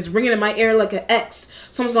 And it's ringing in my ear like an ex.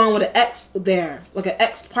 Someone's going on with an ex there. Like an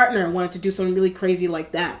ex-partner wanted to do something really crazy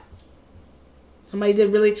like that. Somebody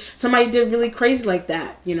did really crazy like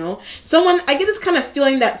that, you know. I get this kind of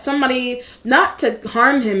feeling that somebody, not to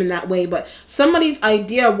harm him in that way, but somebody's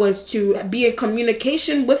idea was to be in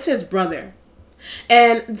communication with his brother.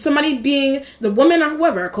 And somebody being the woman or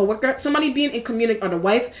whoever, a co-worker, somebody being in or the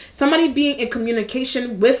wife, somebody being in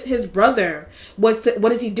communication with his brother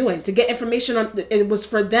what is he doing? To get information on, it was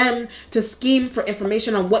for them to scheme for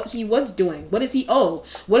information on what he was doing. What does he owe?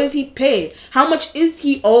 What does he pay? How much is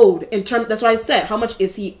he owed that's why I said, how much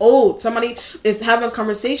is he owed? Somebody is having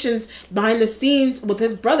conversations behind the scenes with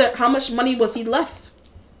his brother. How much money was he left?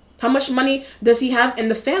 How much money does he have in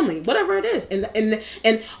the family? Whatever it is.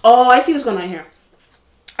 And oh, I see what's going on here.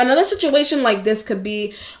 Another situation like this could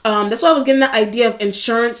be, that's why I was getting the idea of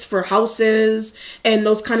insurance for houses and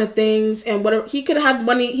those kind of things. And whatever, he could have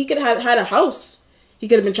money. He could have had a house. He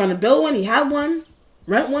could have been trying to build one. He had one,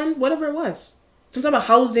 rent one, whatever it was. Some type of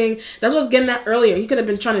housing. That's what I was getting at earlier. He could have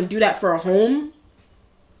been trying to do that for a home.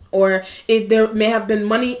 Or there may have been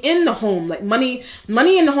money in the home, like money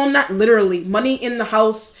in the home, not literally. Money in the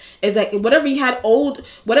house is like whatever he had owed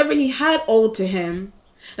to him.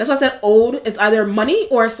 That's why I said owed. It's either money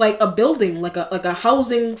or it's like a building, like a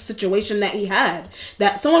housing situation that he had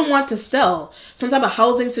that someone wanted to sell. Some type of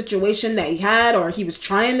housing situation that he had or he was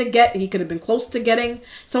trying to get. He could have been close to getting.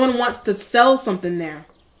 Someone wants to sell something there.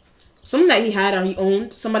 Something that he had or he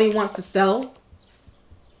owned. Somebody wants to sell.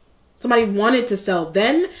 Somebody wanted to sell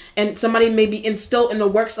then, and somebody may be still in the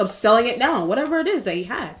works of selling it now. Whatever it is that he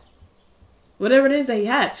had. Whatever it is that he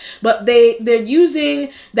had. But they're using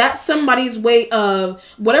that somebody's way of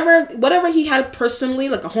whatever he had personally,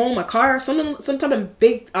 like a home, a car, some type of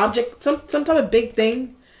big object, some type of big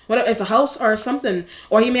thing. Whether it's a house or something.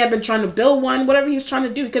 Or he may have been trying to build one, whatever he was trying to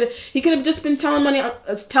do. He could have just been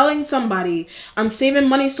telling somebody, I'm saving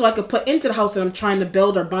money so I could put into the house that I'm trying to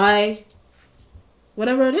build or buy.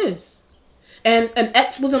 Whatever it is. And an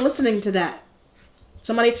ex wasn't listening to that.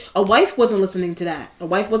 A wife wasn't listening to that. A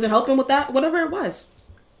wife wasn't helping with that. Whatever it was.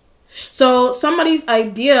 So somebody's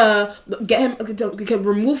idea, could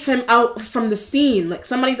remove him out from the scene. Like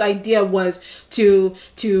somebody's idea was to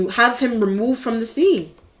have him removed from the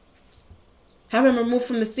scene. Have him removed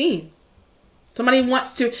from the scene. Somebody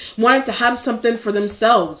wanted to have something for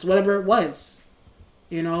themselves. Whatever it was.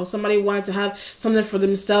 You know, somebody wanted to have something for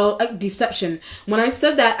themselves. Like deception. When I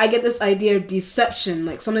said that, I get this idea of deception.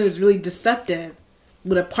 Like something was really deceptive.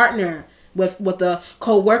 With a partner, with a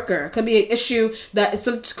co-worker. It could be an issue that is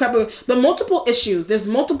some crap, but multiple issues. There's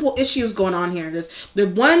multiple issues going on here. There's the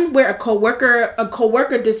one where a co-worker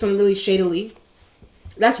did something really shadily.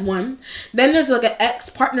 That's one. Then there's like an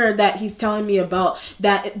ex-partner that he's telling me about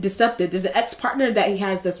that deceptive. There's an ex-partner that he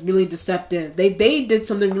has that's really deceptive. They did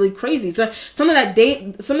something really crazy. So something that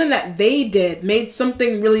they did made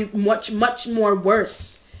something really much more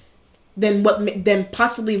worse than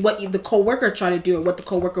possibly what the co-worker tried to do or what the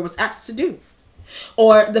co-worker was asked to do.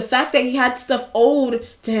 Or the fact that he had stuff owed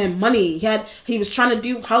to him, money. He was trying to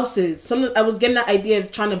do houses. I was getting that idea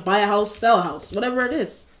of trying to buy a house, sell a house, whatever it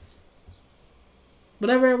is.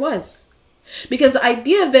 Whatever it was. Because the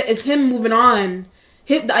idea of it is him moving on.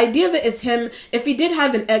 The idea of it is him, if he did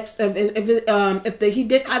have an ex, he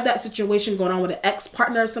did have that situation going on with an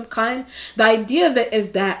ex-partner of some kind, the idea of it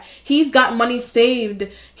is that he's got money saved.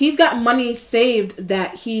 He's got money saved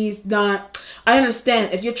that he's not, I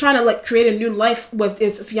understand, if you're trying to like create a new life with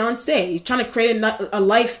his fiance, you're trying to create a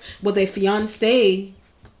life with a fiance,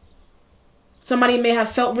 somebody may have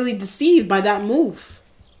felt really deceived by that move.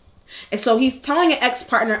 And so he's telling an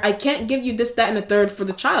ex-partner, I can't give you this, that, and the third for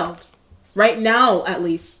the child. Right now, at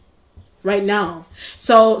least. Right now.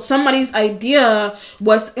 So somebody's idea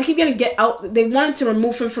was, I keep getting get out. They wanted to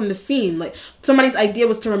remove him from the scene. Like somebody's idea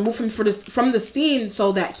was to remove him from the scene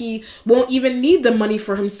so that he won't even need the money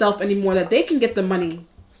for himself anymore. That they can get the money.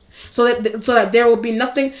 So that there will be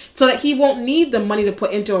nothing. So that he won't need the money to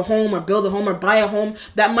put into a home or build a home or buy a home.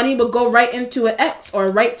 That money will go right into an ex or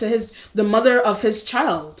right to the mother of his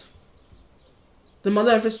child. The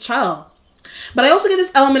mother of his child. But I also get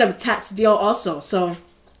this element of a tax deal also. So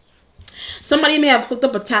Somebody may have hooked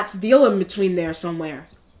up a tax deal in between there somewhere.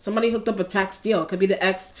 Somebody hooked up a tax deal. It could be the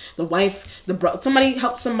ex, the wife, the bro. Somebody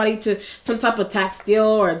helped somebody to some type of tax deal,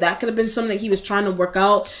 or that could have been something that he was trying to work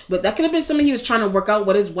out. But that could have been something he was trying to work out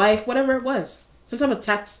with his wife, whatever it was. Some type of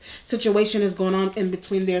tax situation is going on in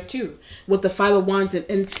between there too, with the Five of Wands,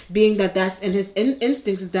 and being that that's in his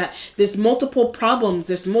instincts, is that there's multiple problems,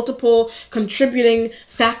 there's multiple contributing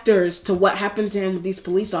factors to what happened to him with these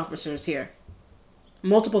police officers here.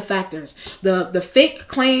 Multiple factors. The fake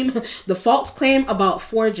claim, the false claim about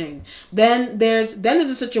forging. Then there's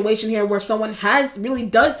a situation here where someone really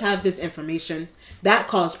does have this information that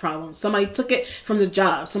caused problems. Somebody took it from the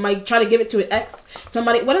job. Somebody tried to give it to an ex.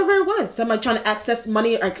 Somebody, whatever it was. Somebody trying to access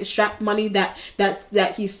money or extract money that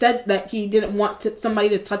he said that he didn't want somebody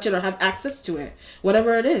to touch it or have access to it.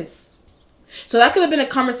 Whatever it is. So that could have been a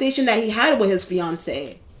conversation that he had with his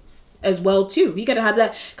fiance as well too. He could have had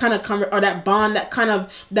that kind of or that bond, that kind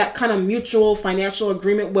of mutual financial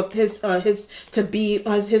agreement with his to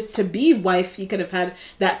be wife. He could have had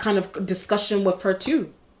that kind of discussion with her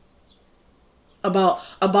too,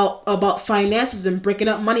 about finances and breaking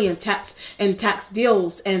up money and tax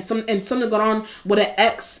deals, and something going on with an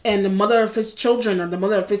ex and the mother of his children or the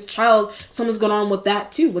mother of his child. Something's going on with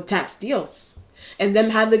that too, with tax deals. And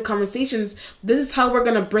them having conversations, this is how we're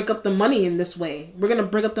going to break up the money in this way. We're going to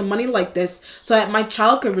break up the money like this so that my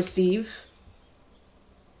child could receive,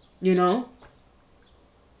 you know.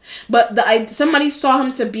 But somebody saw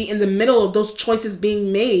him to be in the middle of those choices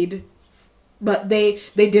being made. But they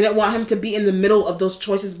didn't want him to be in the middle of those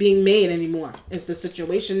choices being made anymore. It's the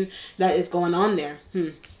situation that is going on there.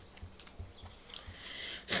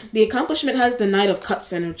 The accomplishment has the Knight of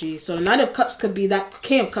Cups energy. So the Knight of Cups could be that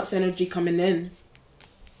King of Cups energy coming in.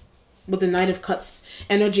 With the Knight of Cups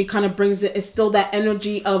energy kind of brings it's still that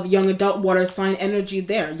energy of young adult water sign energy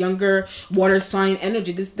there. Younger water sign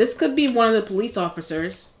energy. This could be one of the police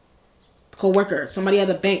officers, co-worker, somebody at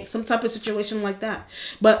the bank, some type of situation like that.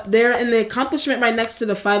 But they're in the accomplishment right next to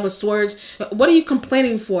the Five of Swords. What are you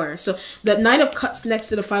complaining for? So the Knight of Cups next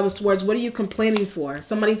to the Five of Swords, what are you complaining for?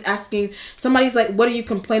 Somebody's like, what are you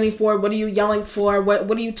complaining for? What are you yelling for? What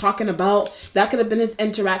are you talking about? That could have been his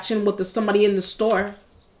interaction with somebody in the store.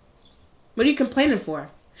 What are you complaining for?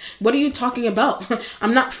 What are you talking about?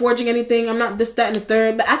 I'm not forging anything. I'm not this, that, and the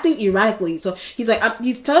third. But acting erratically. So he's like,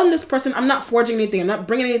 he's telling this person, I'm not forging anything. I'm not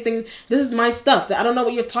bringing anything. This is my stuff. I don't know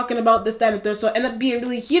what you're talking about. This, that, and the third. So I end up being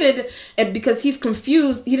really heated, and because he's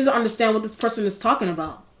confused. He doesn't understand what this person is talking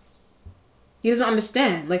about. He doesn't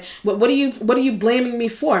understand. Like, what are you blaming me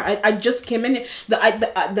for? I just came in here.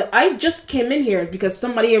 I just came in here is because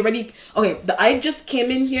somebody already. Okay, I just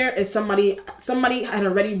came in here is somebody had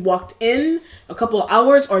already walked in a couple of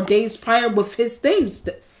hours or days prior with his things.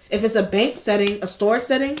 If it's a bank setting, a store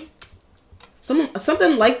setting,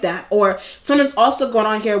 something like that, or something's also going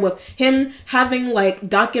on here with him having like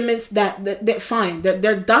documents that they're fine.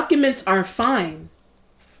 Their documents are fine.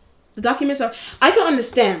 The documents are, I can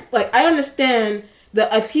understand. Like, I understand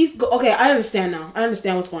that if he's, okay, I understand now. I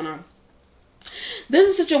understand what's going on. This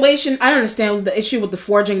is a situation, I understand the issue with the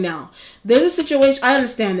forging now. There's a situation, I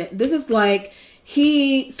understand it. This is like,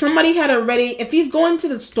 somebody had already, if he's going to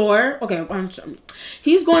the store, okay,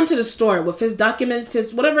 he's going to the store with his documents,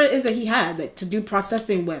 his, whatever it is that he had to do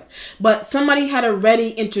processing with. But somebody had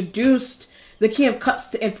already introduced the King of Cups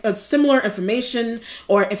to similar information,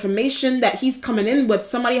 or information that he's coming in with.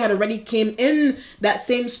 Somebody had already came in that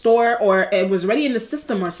same store, or it was already in the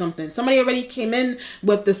system or something. Somebody already came in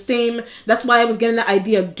with the same. That's why I was getting the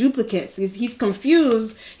idea of duplicates. He's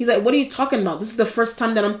confused. He's like, what are you talking about? This is the first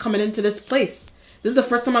time that I'm coming into this place. This is the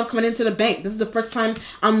first time I'm coming into the bank. This is the first time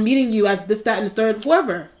I'm meeting you as this, that, and the third,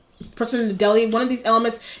 whoever. Person in the deli. One of these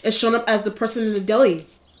elements is shown up as the person in the deli,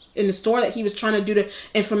 in the store that he was trying to do the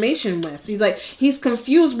information with. He's like, he's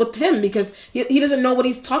confused with him because he doesn't know what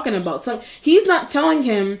he's talking about. So he's not telling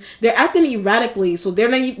him. They're acting erratically, so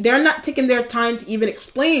they're not taking their time to even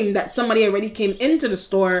explain that somebody already came into the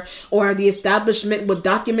store or the establishment with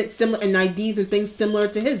documents similar and IDs and things similar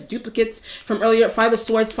to his. Duplicates from earlier, Five of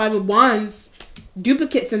Swords, Five of Wands,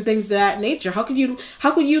 duplicates and things of that nature. How could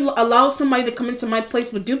you allow somebody to come into my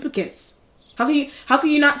place with duplicates? How can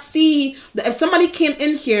you not see that if somebody came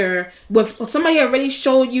in here with somebody already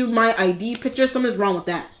showed you my ID picture, something's wrong with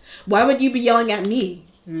that. Why would you be yelling at me?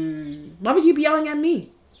 Why would you be yelling at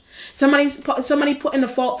me? Somebody put in a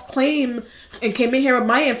false claim and came in here with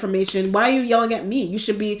my information. Why are you yelling at me? This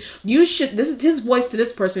is his voice to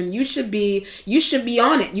this person. You should be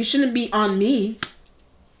on it. You shouldn't be on me.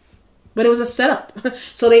 But it was a setup.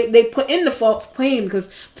 So they put in the false claim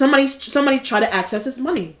because somebody tried to access his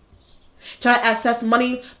money. Trying to access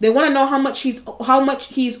money. They want to know how much he's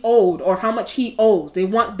owed or how much he owes. They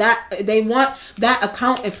want that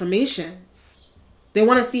account information. They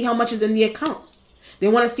want to see how much is in the account. They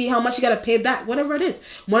want to see how much you got to pay back, whatever it is.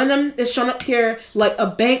 One of them is showing up here like a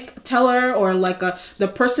bank teller or like the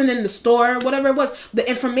person in the store, whatever it was. The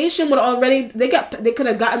information would already, they could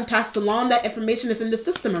have gotten passed along. That information is in the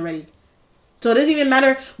system already. So it doesn't even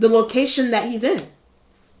matter the location that he's in.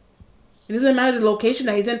 It doesn't matter the location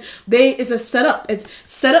that he's in. It's a setup.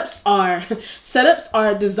 Setups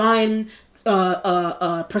are designed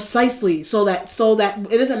precisely so that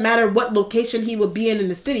it doesn't matter what location he would be in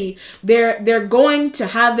the city. They're going to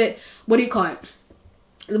have it. What do you call it?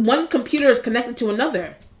 One computer is connected to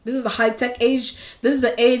another. This is a high-tech age. This is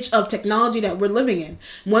the age of technology that we're living in.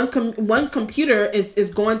 One computer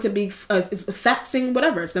is going to be is faxing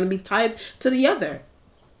whatever. It's going to be tied to the other.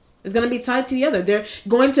 It's going to be tied to the other. They're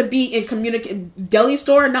going to be in deli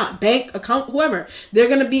store or not, bank, account, whoever. They're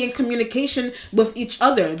going to be in communication with each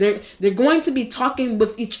other. They're going to be talking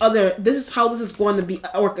with each other. This is how this is going to be,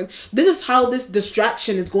 this is how this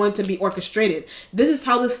distraction is going to be orchestrated. This is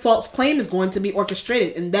how this false claim is going to be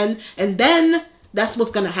orchestrated. And then that's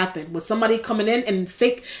what's going to happen with somebody coming in and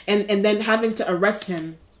fake and then having to arrest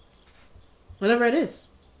him. Whatever it is.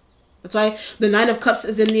 That's why the Nine of Cups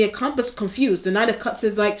is in the accomplice confused. The Nine of Cups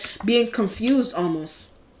is like being confused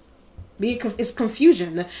almost. It's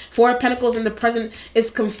confusion. The Four of Pentacles in the present is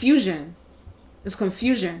confusion. It's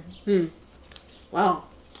confusion. Wow.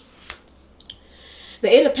 The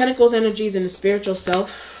Eight of Pentacles energy is in the spiritual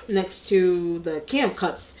self next to the King of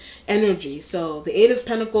Cups energy. So the Eight of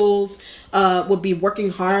Pentacles would be working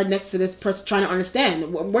hard next to this person trying to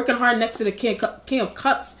understand. Working hard next to the King of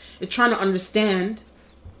Cups is trying to understand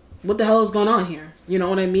what the hell is going on here? You know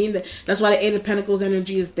what I mean? That's why the Eight of Pentacles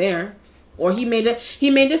energy is there. Or he may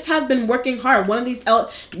just have been working hard. One of these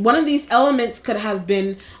elements could have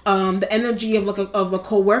been the energy of a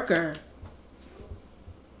coworker.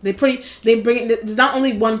 They bring it. There's not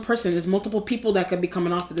only one person. There's multiple people that could be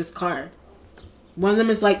coming off of this card. One of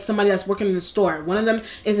them is like somebody that's working in the store. One of them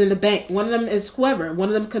is in the bank. One of them is whoever. One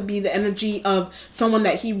of them could be the energy of someone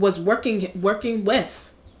that he was working with.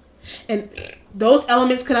 And those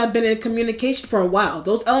elements could have been in communication for a while.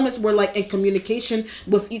 Those elements were like in communication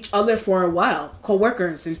with each other for a while.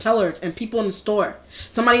 Co-workers and tellers and people in the store.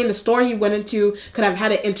 Somebody in the store he went into could have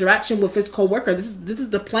had an interaction with his co-worker. This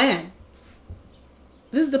is the plan.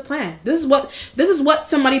 This is the plan. This is what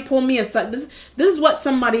somebody pulled me aside. This is what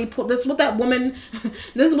somebody pulled. This is what that woman.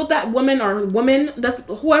 This is what that woman or woman. That's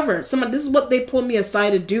whoever. This is what they pulled me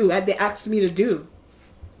aside to do. They asked me to do.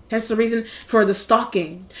 Hence the reason for the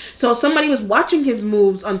stalking. So somebody was watching his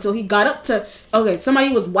moves until he got up to... Okay, somebody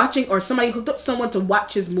was watching or somebody hooked up someone to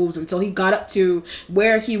watch his moves until he got up to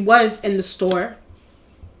where he was in the store.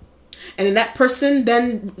 And then that person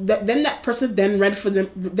read for them.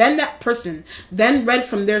 Then that person then read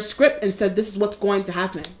from their script and said, this is what's going to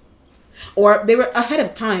happen. Or they were ahead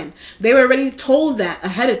of time. They were already told that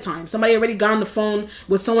ahead of time. Somebody already got on the phone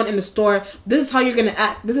with someone in the store. This is how you're going to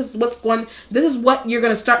act. This is what you're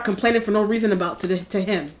going to start complaining for no reason about to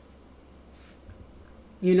him.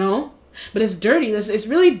 You know? But it's dirty. It's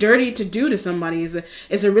really dirty to do to somebody.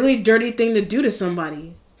 It's a really dirty thing to do to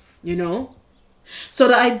somebody. You know? So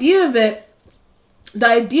the idea of it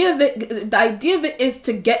is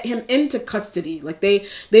to get him into custody. Like they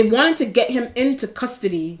wanted to get him into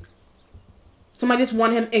custody. Somebody just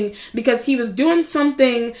wanted him in because he was doing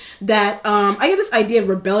something that I get this idea of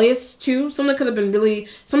rebellious too. Something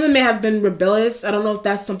may have been rebellious. I don't know if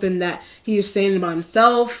that's something that he was saying about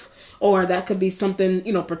himself, or that could be something,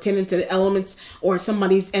 you know, pertaining to the elements or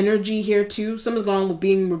somebody's energy here too. Something's going on with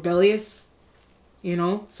being rebellious. You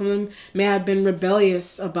know, some of them may have been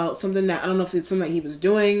rebellious about something that I don't know if it's something that he was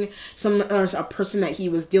doing, or a person that he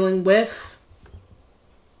was dealing with.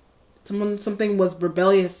 Something was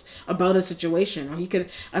rebellious about a situation, or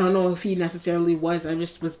I don't know if he necessarily was. I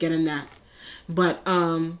just was getting that, but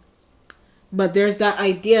there's that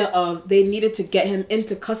idea of they needed to get him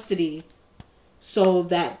into custody, so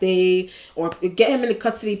that get him into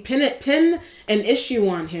custody, pin an issue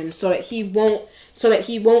on him, so that he won't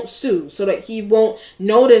sue, so that he won't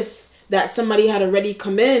notice that somebody had already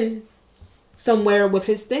come in somewhere with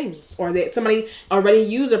his things, or that somebody already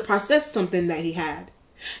used or processed something that he had.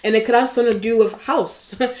 And it could have something to do with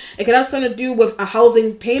house. It could have something to do with a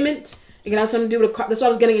housing payment. It could have something to do with that's why I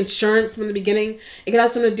was getting insurance from the beginning. It could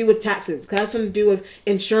have something to do with taxes. It could have something to do with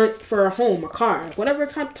insurance for a home, a car, whatever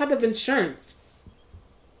type of insurance.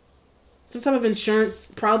 Some type of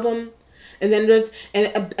insurance problem. And then there's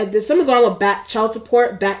something going on with back child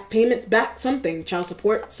support, back payments, back something, child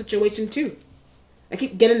support situation too. I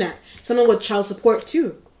keep getting that. Someone with child support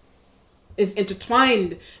too is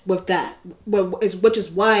intertwined with that, which is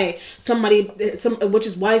why somebody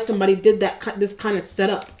did that, this kind of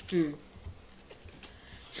setup.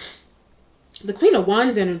 The Queen of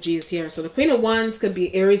Wands energy is here. So the Queen of Wands could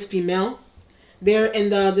be Aries female. There in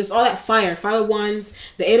there's all that fire. Five of Wands,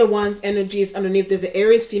 the Eight of Wands energy is underneath. There's an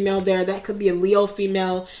Aries female there. That could be a Leo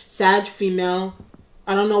female, Sag female.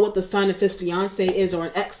 I don't know what the sign of his fiance is or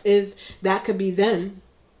an ex is. That could be them.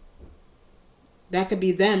 That could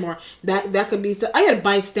be them, or that could be. So I had a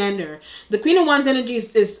bystander. The Queen of Wands energy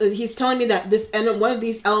is he's telling me that this, and one of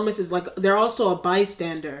these elements is like they're also a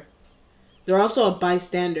bystander. They're also a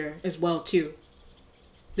bystander as well too.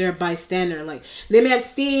 They're a bystander. Like they may have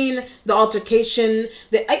seen the altercation,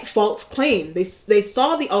 the false claim. They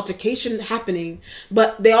saw the altercation happening,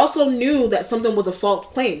 but they also knew that something was a false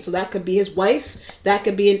claim. So that could be his wife. That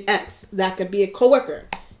could be an ex. That could be a coworker.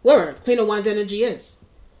 Whoever Queen of Wands energy is.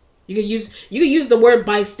 You can use the word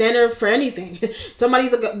bystander for anything.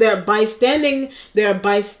 Somebody's they're a bystander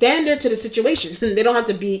to the situation. They don't have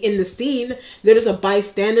to be in the scene. They're just a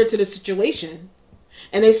bystander to the situation.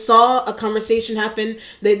 And they saw a conversation happen.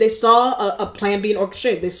 They saw a plan being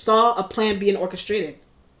orchestrated. They saw a plan being orchestrated.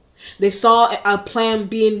 They saw a plan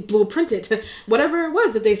being blueprinted. Whatever it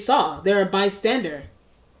was that they saw, they're a bystander.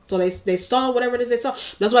 So they saw whatever it is they saw.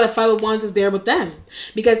 That's why the Five of Wands is there with them.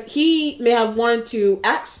 Because he may have wanted to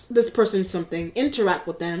ask this person something, interact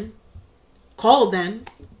with them, call them.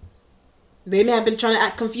 They may have been trying to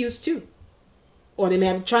act confused too. Or they may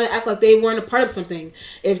have been trying to act like they weren't a part of something.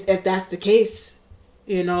 If that's the case,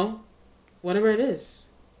 you know, whatever it is.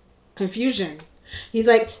 Confusion. He's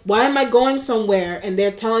like, why am I going somewhere and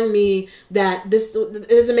they're telling me that this it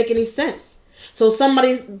doesn't make any sense? So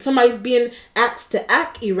somebody's being asked to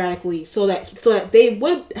act erratically so that they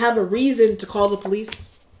would have a reason to call the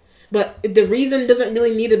police. But the reason doesn't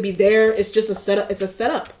really need to be there. It's just a setup. It's a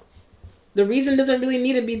setup. The reason doesn't really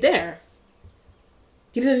need to be there.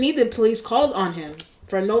 He doesn't need the police called on him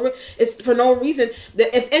for no reason.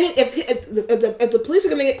 If the police are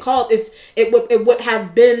gonna get called, it would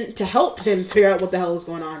have been to help him figure out what the hell is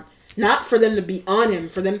going on. Not for them to be on him,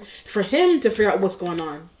 for him to figure out what's going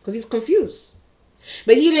on, because he's confused.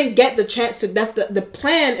 But he didn't get the chance to. That's the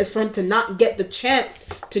plan is for him to not get the chance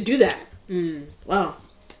to do that. Wow.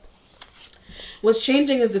 What's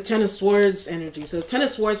changing is the Ten of Swords energy. So the Ten of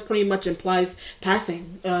Swords pretty much implies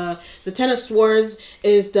passing. The Ten of Swords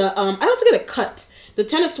is the. I also get a cut. The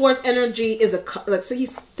Ten of Swords energy is a cut. Like, so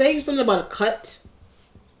he's saying something about a cut.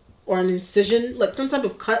 Or an incision, like some type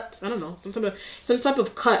of cut. I don't know, some type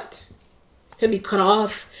of cut. Could be cut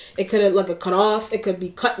off. It could have like a cut off. It could be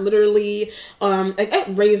cut literally. Like a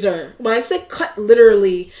razor. When I say cut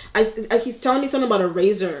literally, he's telling me something about a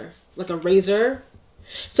razor, like a razor.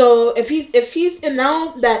 So if he's and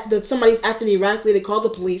now that somebody's acting erratically, they call the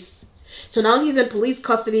police. So now he's in police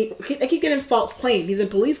custody. I keep getting false claim. He's in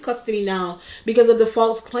police custody now because of the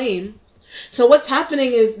false claim. So what's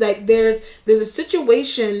happening is that there's a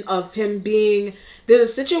situation of him being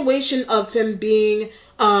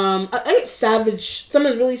savage.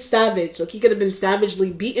 Someone's really savage. Like he could have been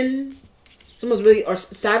savagely beaten.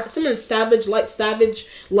 Someone's savage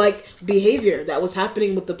like behavior that was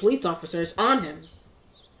happening with the police officers on him.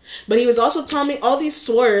 But he was also telling me all these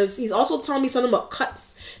swords. He's also telling me something about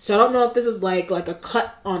cuts. So I don't know if this is like a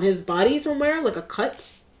cut on his body somewhere, like a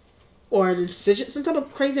cut. Or an incision, some type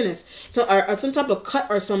of craziness. So, or some type of cut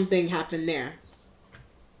or something happened there.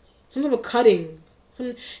 Some type of cutting.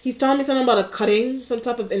 He's telling me something about a cutting, some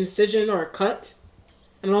type of incision or a cut.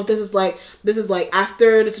 I don't know if this is like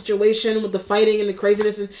after the situation with the fighting and the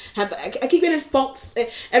craziness. And I keep getting false.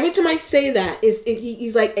 Every time I say that,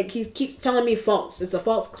 he keeps telling me false. It's a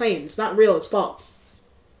false claim. It's not real. It's false.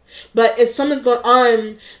 But if something's going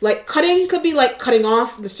on, like cutting could be like cutting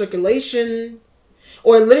off the circulation.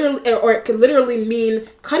 Or it could literally mean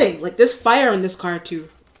cutting. Like there's fire on this card too.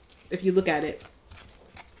 If you look at it.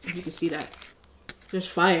 If you can see that. There's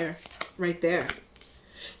fire right there.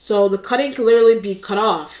 So the cutting could literally be cut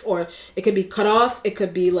off. Or it could be cut off. It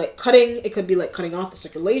could be like cutting. It could be like cutting off the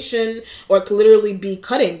circulation. Or it could literally be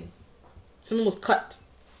cutting. Someone was cut.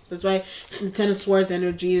 So that's why the Ten of Swords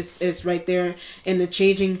energy is right there in the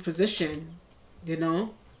changing position. You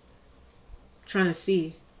know? Trying to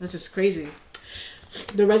see. That's just crazy.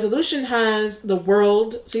 The resolution has the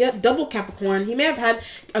World. So you have double Capricorn. He may have had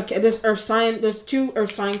there's Earth sign. There's two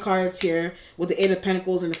Earth sign cards here with the Eight of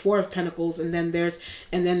Pentacles and the Four of Pentacles, and then there's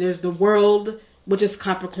the World which is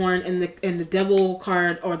Capricorn, and the devil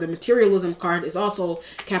card or the materialism card is also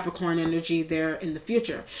Capricorn energy there in the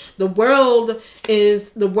future. The world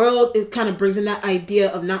kind of brings in that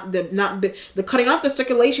idea of the cutting off the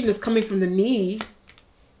circulation is coming from the knee.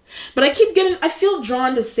 But I feel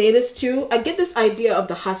drawn to say this too. I get this idea of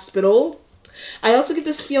the hospital. I also get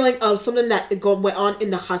this feeling of something that went on in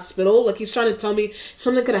the hospital. Like he's trying to tell me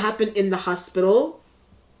something could have happened in the hospital.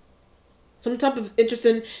 Some type of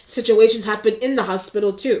interesting situation happened in the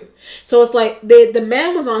hospital too. So it's like the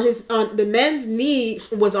man was the man's knee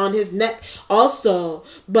was on his neck also.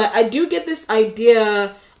 But I do get this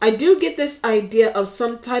idea of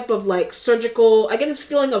some type of like surgical. I get this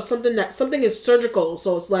feeling of something is surgical.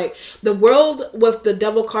 So it's like the world with the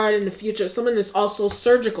devil card in the future, something that's also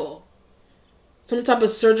surgical. Some type of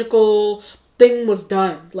surgical thing was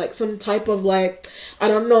done, like some type of like, I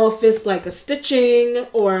don't know if it's like a stitching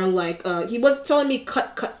or like he was telling me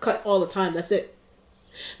cut all the time. That's it.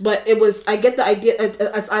 But I get the idea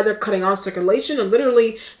it's either cutting off circulation or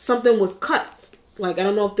literally something was cut. Like I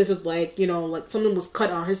don't know if this is like, you know, like something was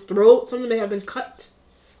cut on his throat. Something may have been cut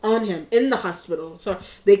on him in the hospital. So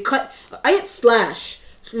they cut. I get slash.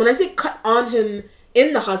 When I say cut on him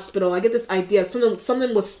in the hospital, I get this idea of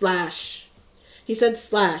something was slashed. He said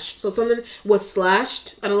slash. So something was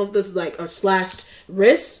slashed. I don't know if this is like a slashed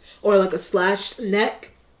wrist or like a slashed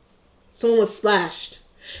neck. Someone was slashed.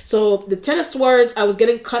 So the Ten of Swords, I was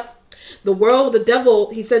getting cut. The world, the devil,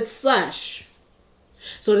 he said slash.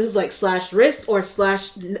 So this is like slashed wrist or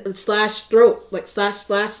slashed throat. Like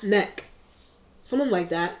slash neck. Something like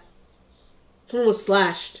that. Someone was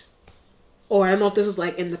slashed. Or I don't know if this was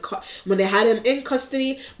like in the car when they had him in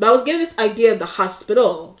custody. But I was getting this idea of the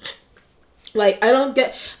hospital. Like, I wouldn't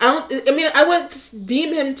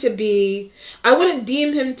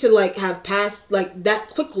deem him to like have passed like that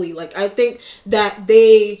quickly. Like, I think that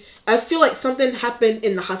I feel like something happened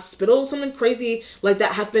in the hospital. Something crazy like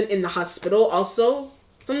that happened in the hospital also.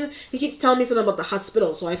 He keeps telling me something about the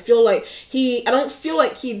hospital. So I feel like I don't feel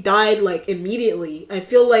like he died like immediately. I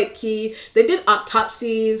feel like they did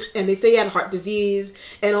autopsies and they say he had heart disease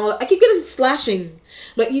and all. I keep getting slashing.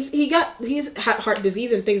 But he's had heart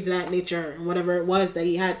disease and things of that nature and whatever it was that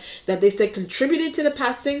he had that they said contributed to the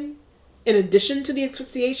passing in addition to the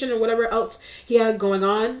asphyxiation or whatever else he had going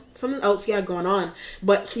on. Something else he had going on.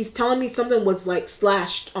 But he's telling me something was like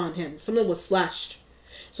slashed on him. Something was slashed.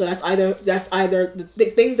 So that's either the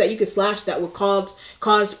things that you could slash that would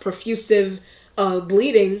cause profusive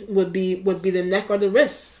bleeding would be the neck or the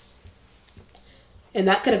wrist. And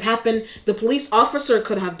that could have happened. The police officer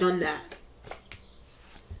could have done that.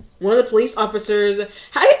 One of the police officers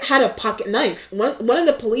had a pocket knife. One of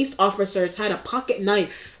the police officers had a pocket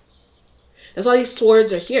knife. That's why these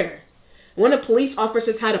swords are here. One of the police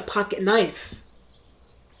officers had a pocket knife.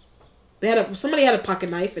 Somebody had a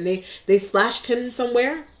pocket knife and they slashed him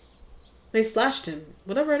somewhere. They slashed him,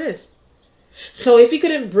 whatever it is. So if he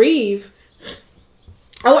couldn't breathe,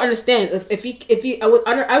 I would understand.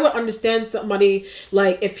 I would understand somebody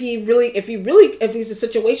like if he's a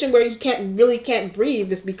situation where he can't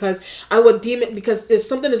breathe. It's because I would deem it because there's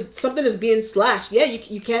something is being slashed. Yeah,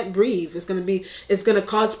 you can't breathe. It's gonna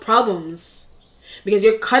cause problems because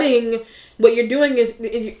you're cutting. What you're doing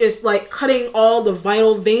is like cutting all the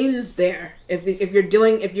vital veins there. If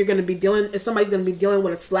somebody's gonna be dealing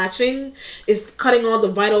with a slashing, it's cutting all the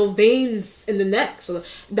vital veins in the neck. So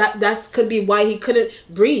that could be why he couldn't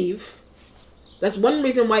breathe. That's one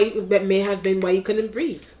reason that may have been why he couldn't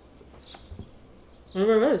breathe.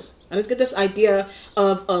 Whatever it is. I just get this idea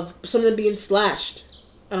of something being slashed.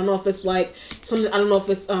 I don't know if it's like something. I don't know if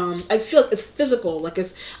it's. I feel like it's physical.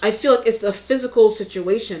 I feel like it's a physical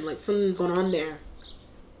situation. Like something's going on there.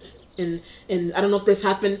 And I don't know if this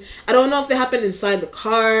happened. I don't know if it happened inside the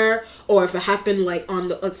car or if it happened like on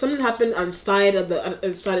the. Something happened on side of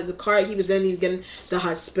the car. He was getting the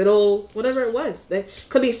hospital. Whatever it was, that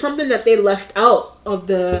could be something that they left out of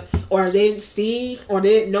the, or they didn't see, or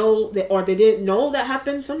they didn't know that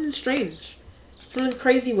happened. Something strange. Something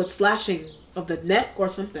crazy was slashing of the neck or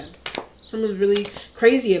something. Something's really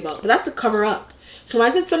crazy about. But that's the cover up. So when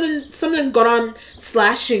I said something got on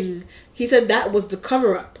slashing, he said that was the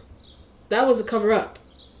cover up. That was the cover up.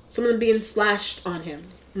 Something being slashed on him.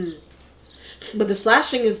 But the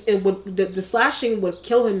slashing the slashing would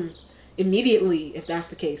kill him immediately if that's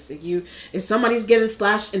the case. If somebody's getting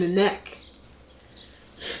slashed in the neck,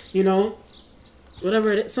 you know,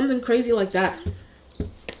 whatever it is, something crazy like that.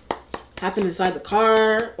 Happened inside the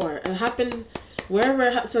car, or it happened wherever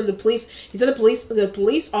it happened. So he said the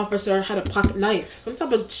police officer had a pocket knife, some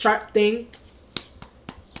type of sharp thing.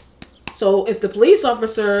 So if the police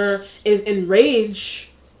officer is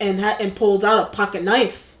enraged and pulls out a pocket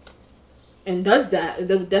knife and does that.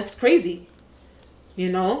 That's crazy.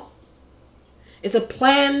 You know? It's a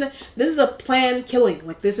plan. This is a planned killing.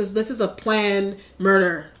 Like this is a planned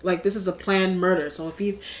murder. Like this is a planned murder. So if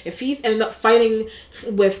he's ended up fighting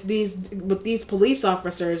with these police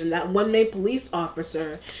officers and that one main police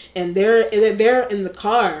officer, and they're in the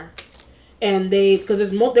car, and because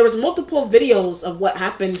there was multiple videos of what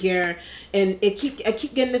happened here, and I keep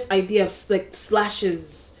getting this idea of like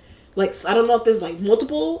slashes. Like, I don't know if there's like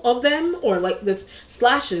multiple of them or like this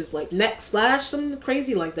slashes, like neck slash, something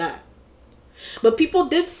crazy like that. But people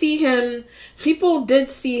did see him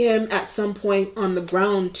at some point on the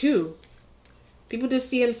ground too. People did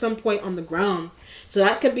see him some point on the ground. So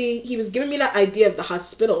that could be, he was giving me that idea of the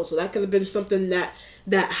hospital. So that could have been something that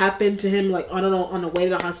happened to him, like, I don't know, on the way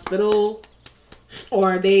to the hospital.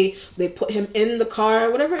 Or they put him in the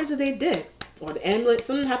car, whatever it is that they did. Or the ambulance,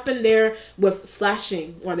 something happened there with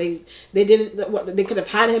slashing, or they could have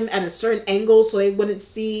had him at a certain angle so they wouldn't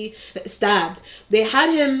see stabbed. They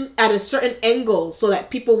had him at a certain angle so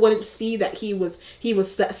that people wouldn't see that he was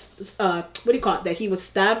what do you call it? That he was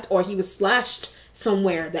stabbed or he was slashed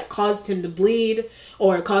somewhere that caused him to bleed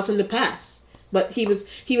or caused him to pass. But he was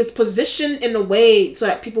positioned in a way so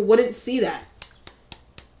that people wouldn't see that.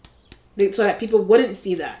 So that people wouldn't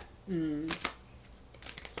see that.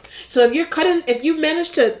 So if you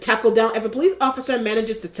manage to tackle down, if a police officer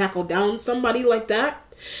manages to tackle down somebody like that,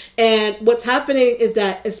 and what's happening is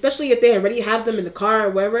that, especially if they already have them in the car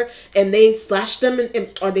or wherever, and they slash them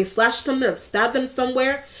or they slash them or stab them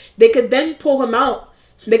somewhere, they could then pull him out.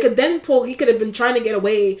 He could have been trying to get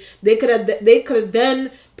away. They could have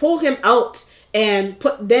then pull him out and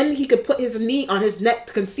then he could put his knee on his neck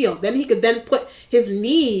to conceal. Then he could then put his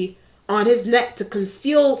knee on his neck to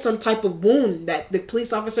conceal some type of wound that the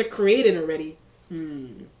police officer created already.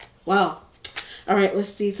 Wow. All right, let's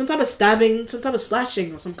see. Some type of stabbing, some type of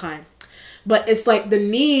slashing of some kind. But it's like the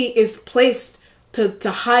knee is placed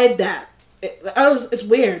to hide that. It's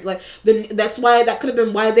weird. Like that's why that could have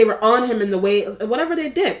been why they were on him in the way. Whatever they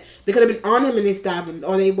did, they could have been on him and they stabbed him,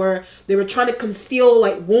 or they were trying to conceal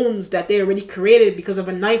like wounds that they already created because of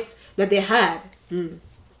a knife that they had.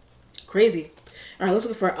 Crazy. All right, let's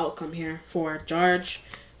look for an outcome here for George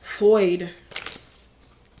Floyd.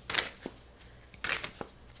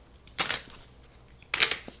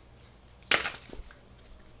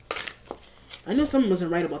 I know someone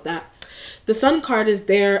wasn't right about that. The sun card is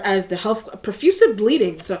there as the health, profusive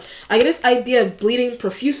bleeding. So I get this idea of bleeding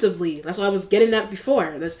profusively. That's what I was getting at before.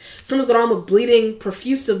 Someone's going on with bleeding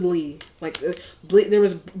profusively. Like there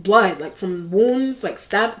was blood, like from wounds, like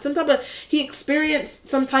he experienced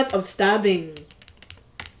some type of stabbing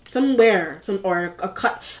somewhere, or a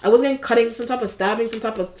cut. I was getting cutting, some type of stabbing,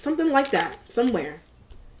 something like that somewhere.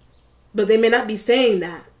 But they may not be saying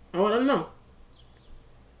that. Oh, I don't know.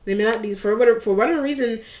 They may not be, for whatever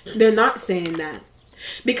reason, they're not saying that.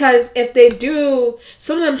 Because if they do,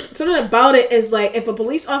 something about it is like, if a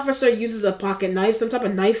police officer uses a pocket knife, some type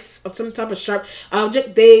of knife or some type of sharp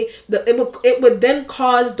object, it would then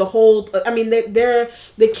cause the whole, I mean,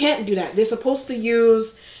 they can't do that. They're supposed to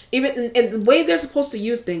use, even in the way they're supposed to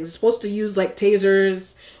use things, they're supposed to use like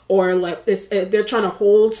tasers, or like this, they're trying to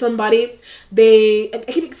hold somebody. I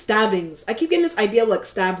keep stabbings. I keep getting this idea of like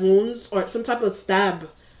stab wounds or some type of stab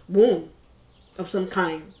wound of some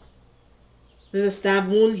kind. There's a stab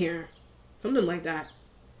wound here. Something like that.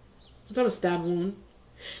 Some type of stab wound.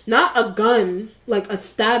 Not a gun, like a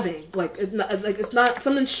stabbing. Like it's not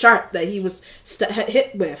something sharp that he was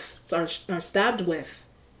hit with or stabbed with.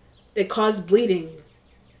 It caused bleeding.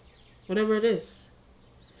 Whatever it is.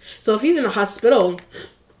 So if he's in a hospital,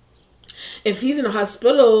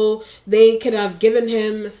 they could have given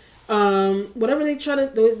him whatever they try to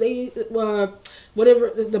whatever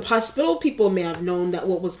the hospital people may have known that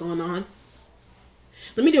what was going on.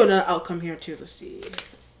 Let me do another outcome here too. Let's see.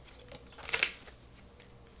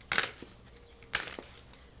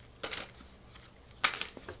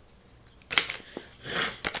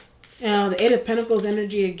 The Eight of Pentacles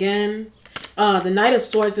energy again. The Knight of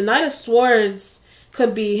Swords. The Knight of Swords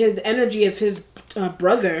could be the energy of his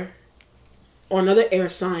brother or another air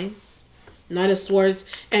sign. Knight of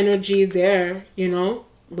Swords energy there, you know,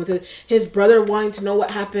 with his brother wanting to know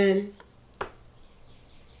what happened.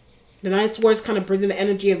 The Knight of Swords kind of brings in the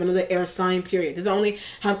energy of another air sign, period. It doesn't only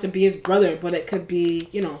have to be his brother, but it could be,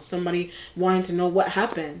 you know, somebody wanting to know what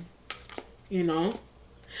happened, you know.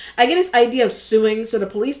 I get this idea of suing, so the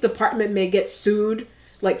police department may get sued.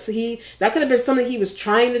 Like, so that could have been something he was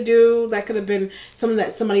trying to do. That could have been something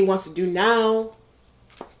that somebody wants to do now.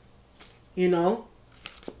 You know?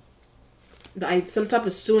 Some type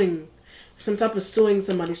of suing some type of suing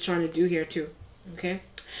somebody's trying to do here too. Okay.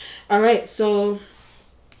 All right. So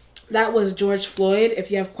that was George Floyd. If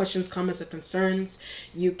you have questions, comments, or concerns,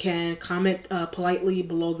 you can comment politely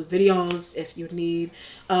below the videos. If you need,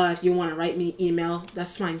 if you want to write me email,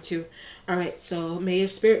 that's fine too. All right. So may your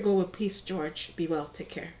spirit go with peace, George. Be well. Take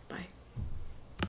care. Bye.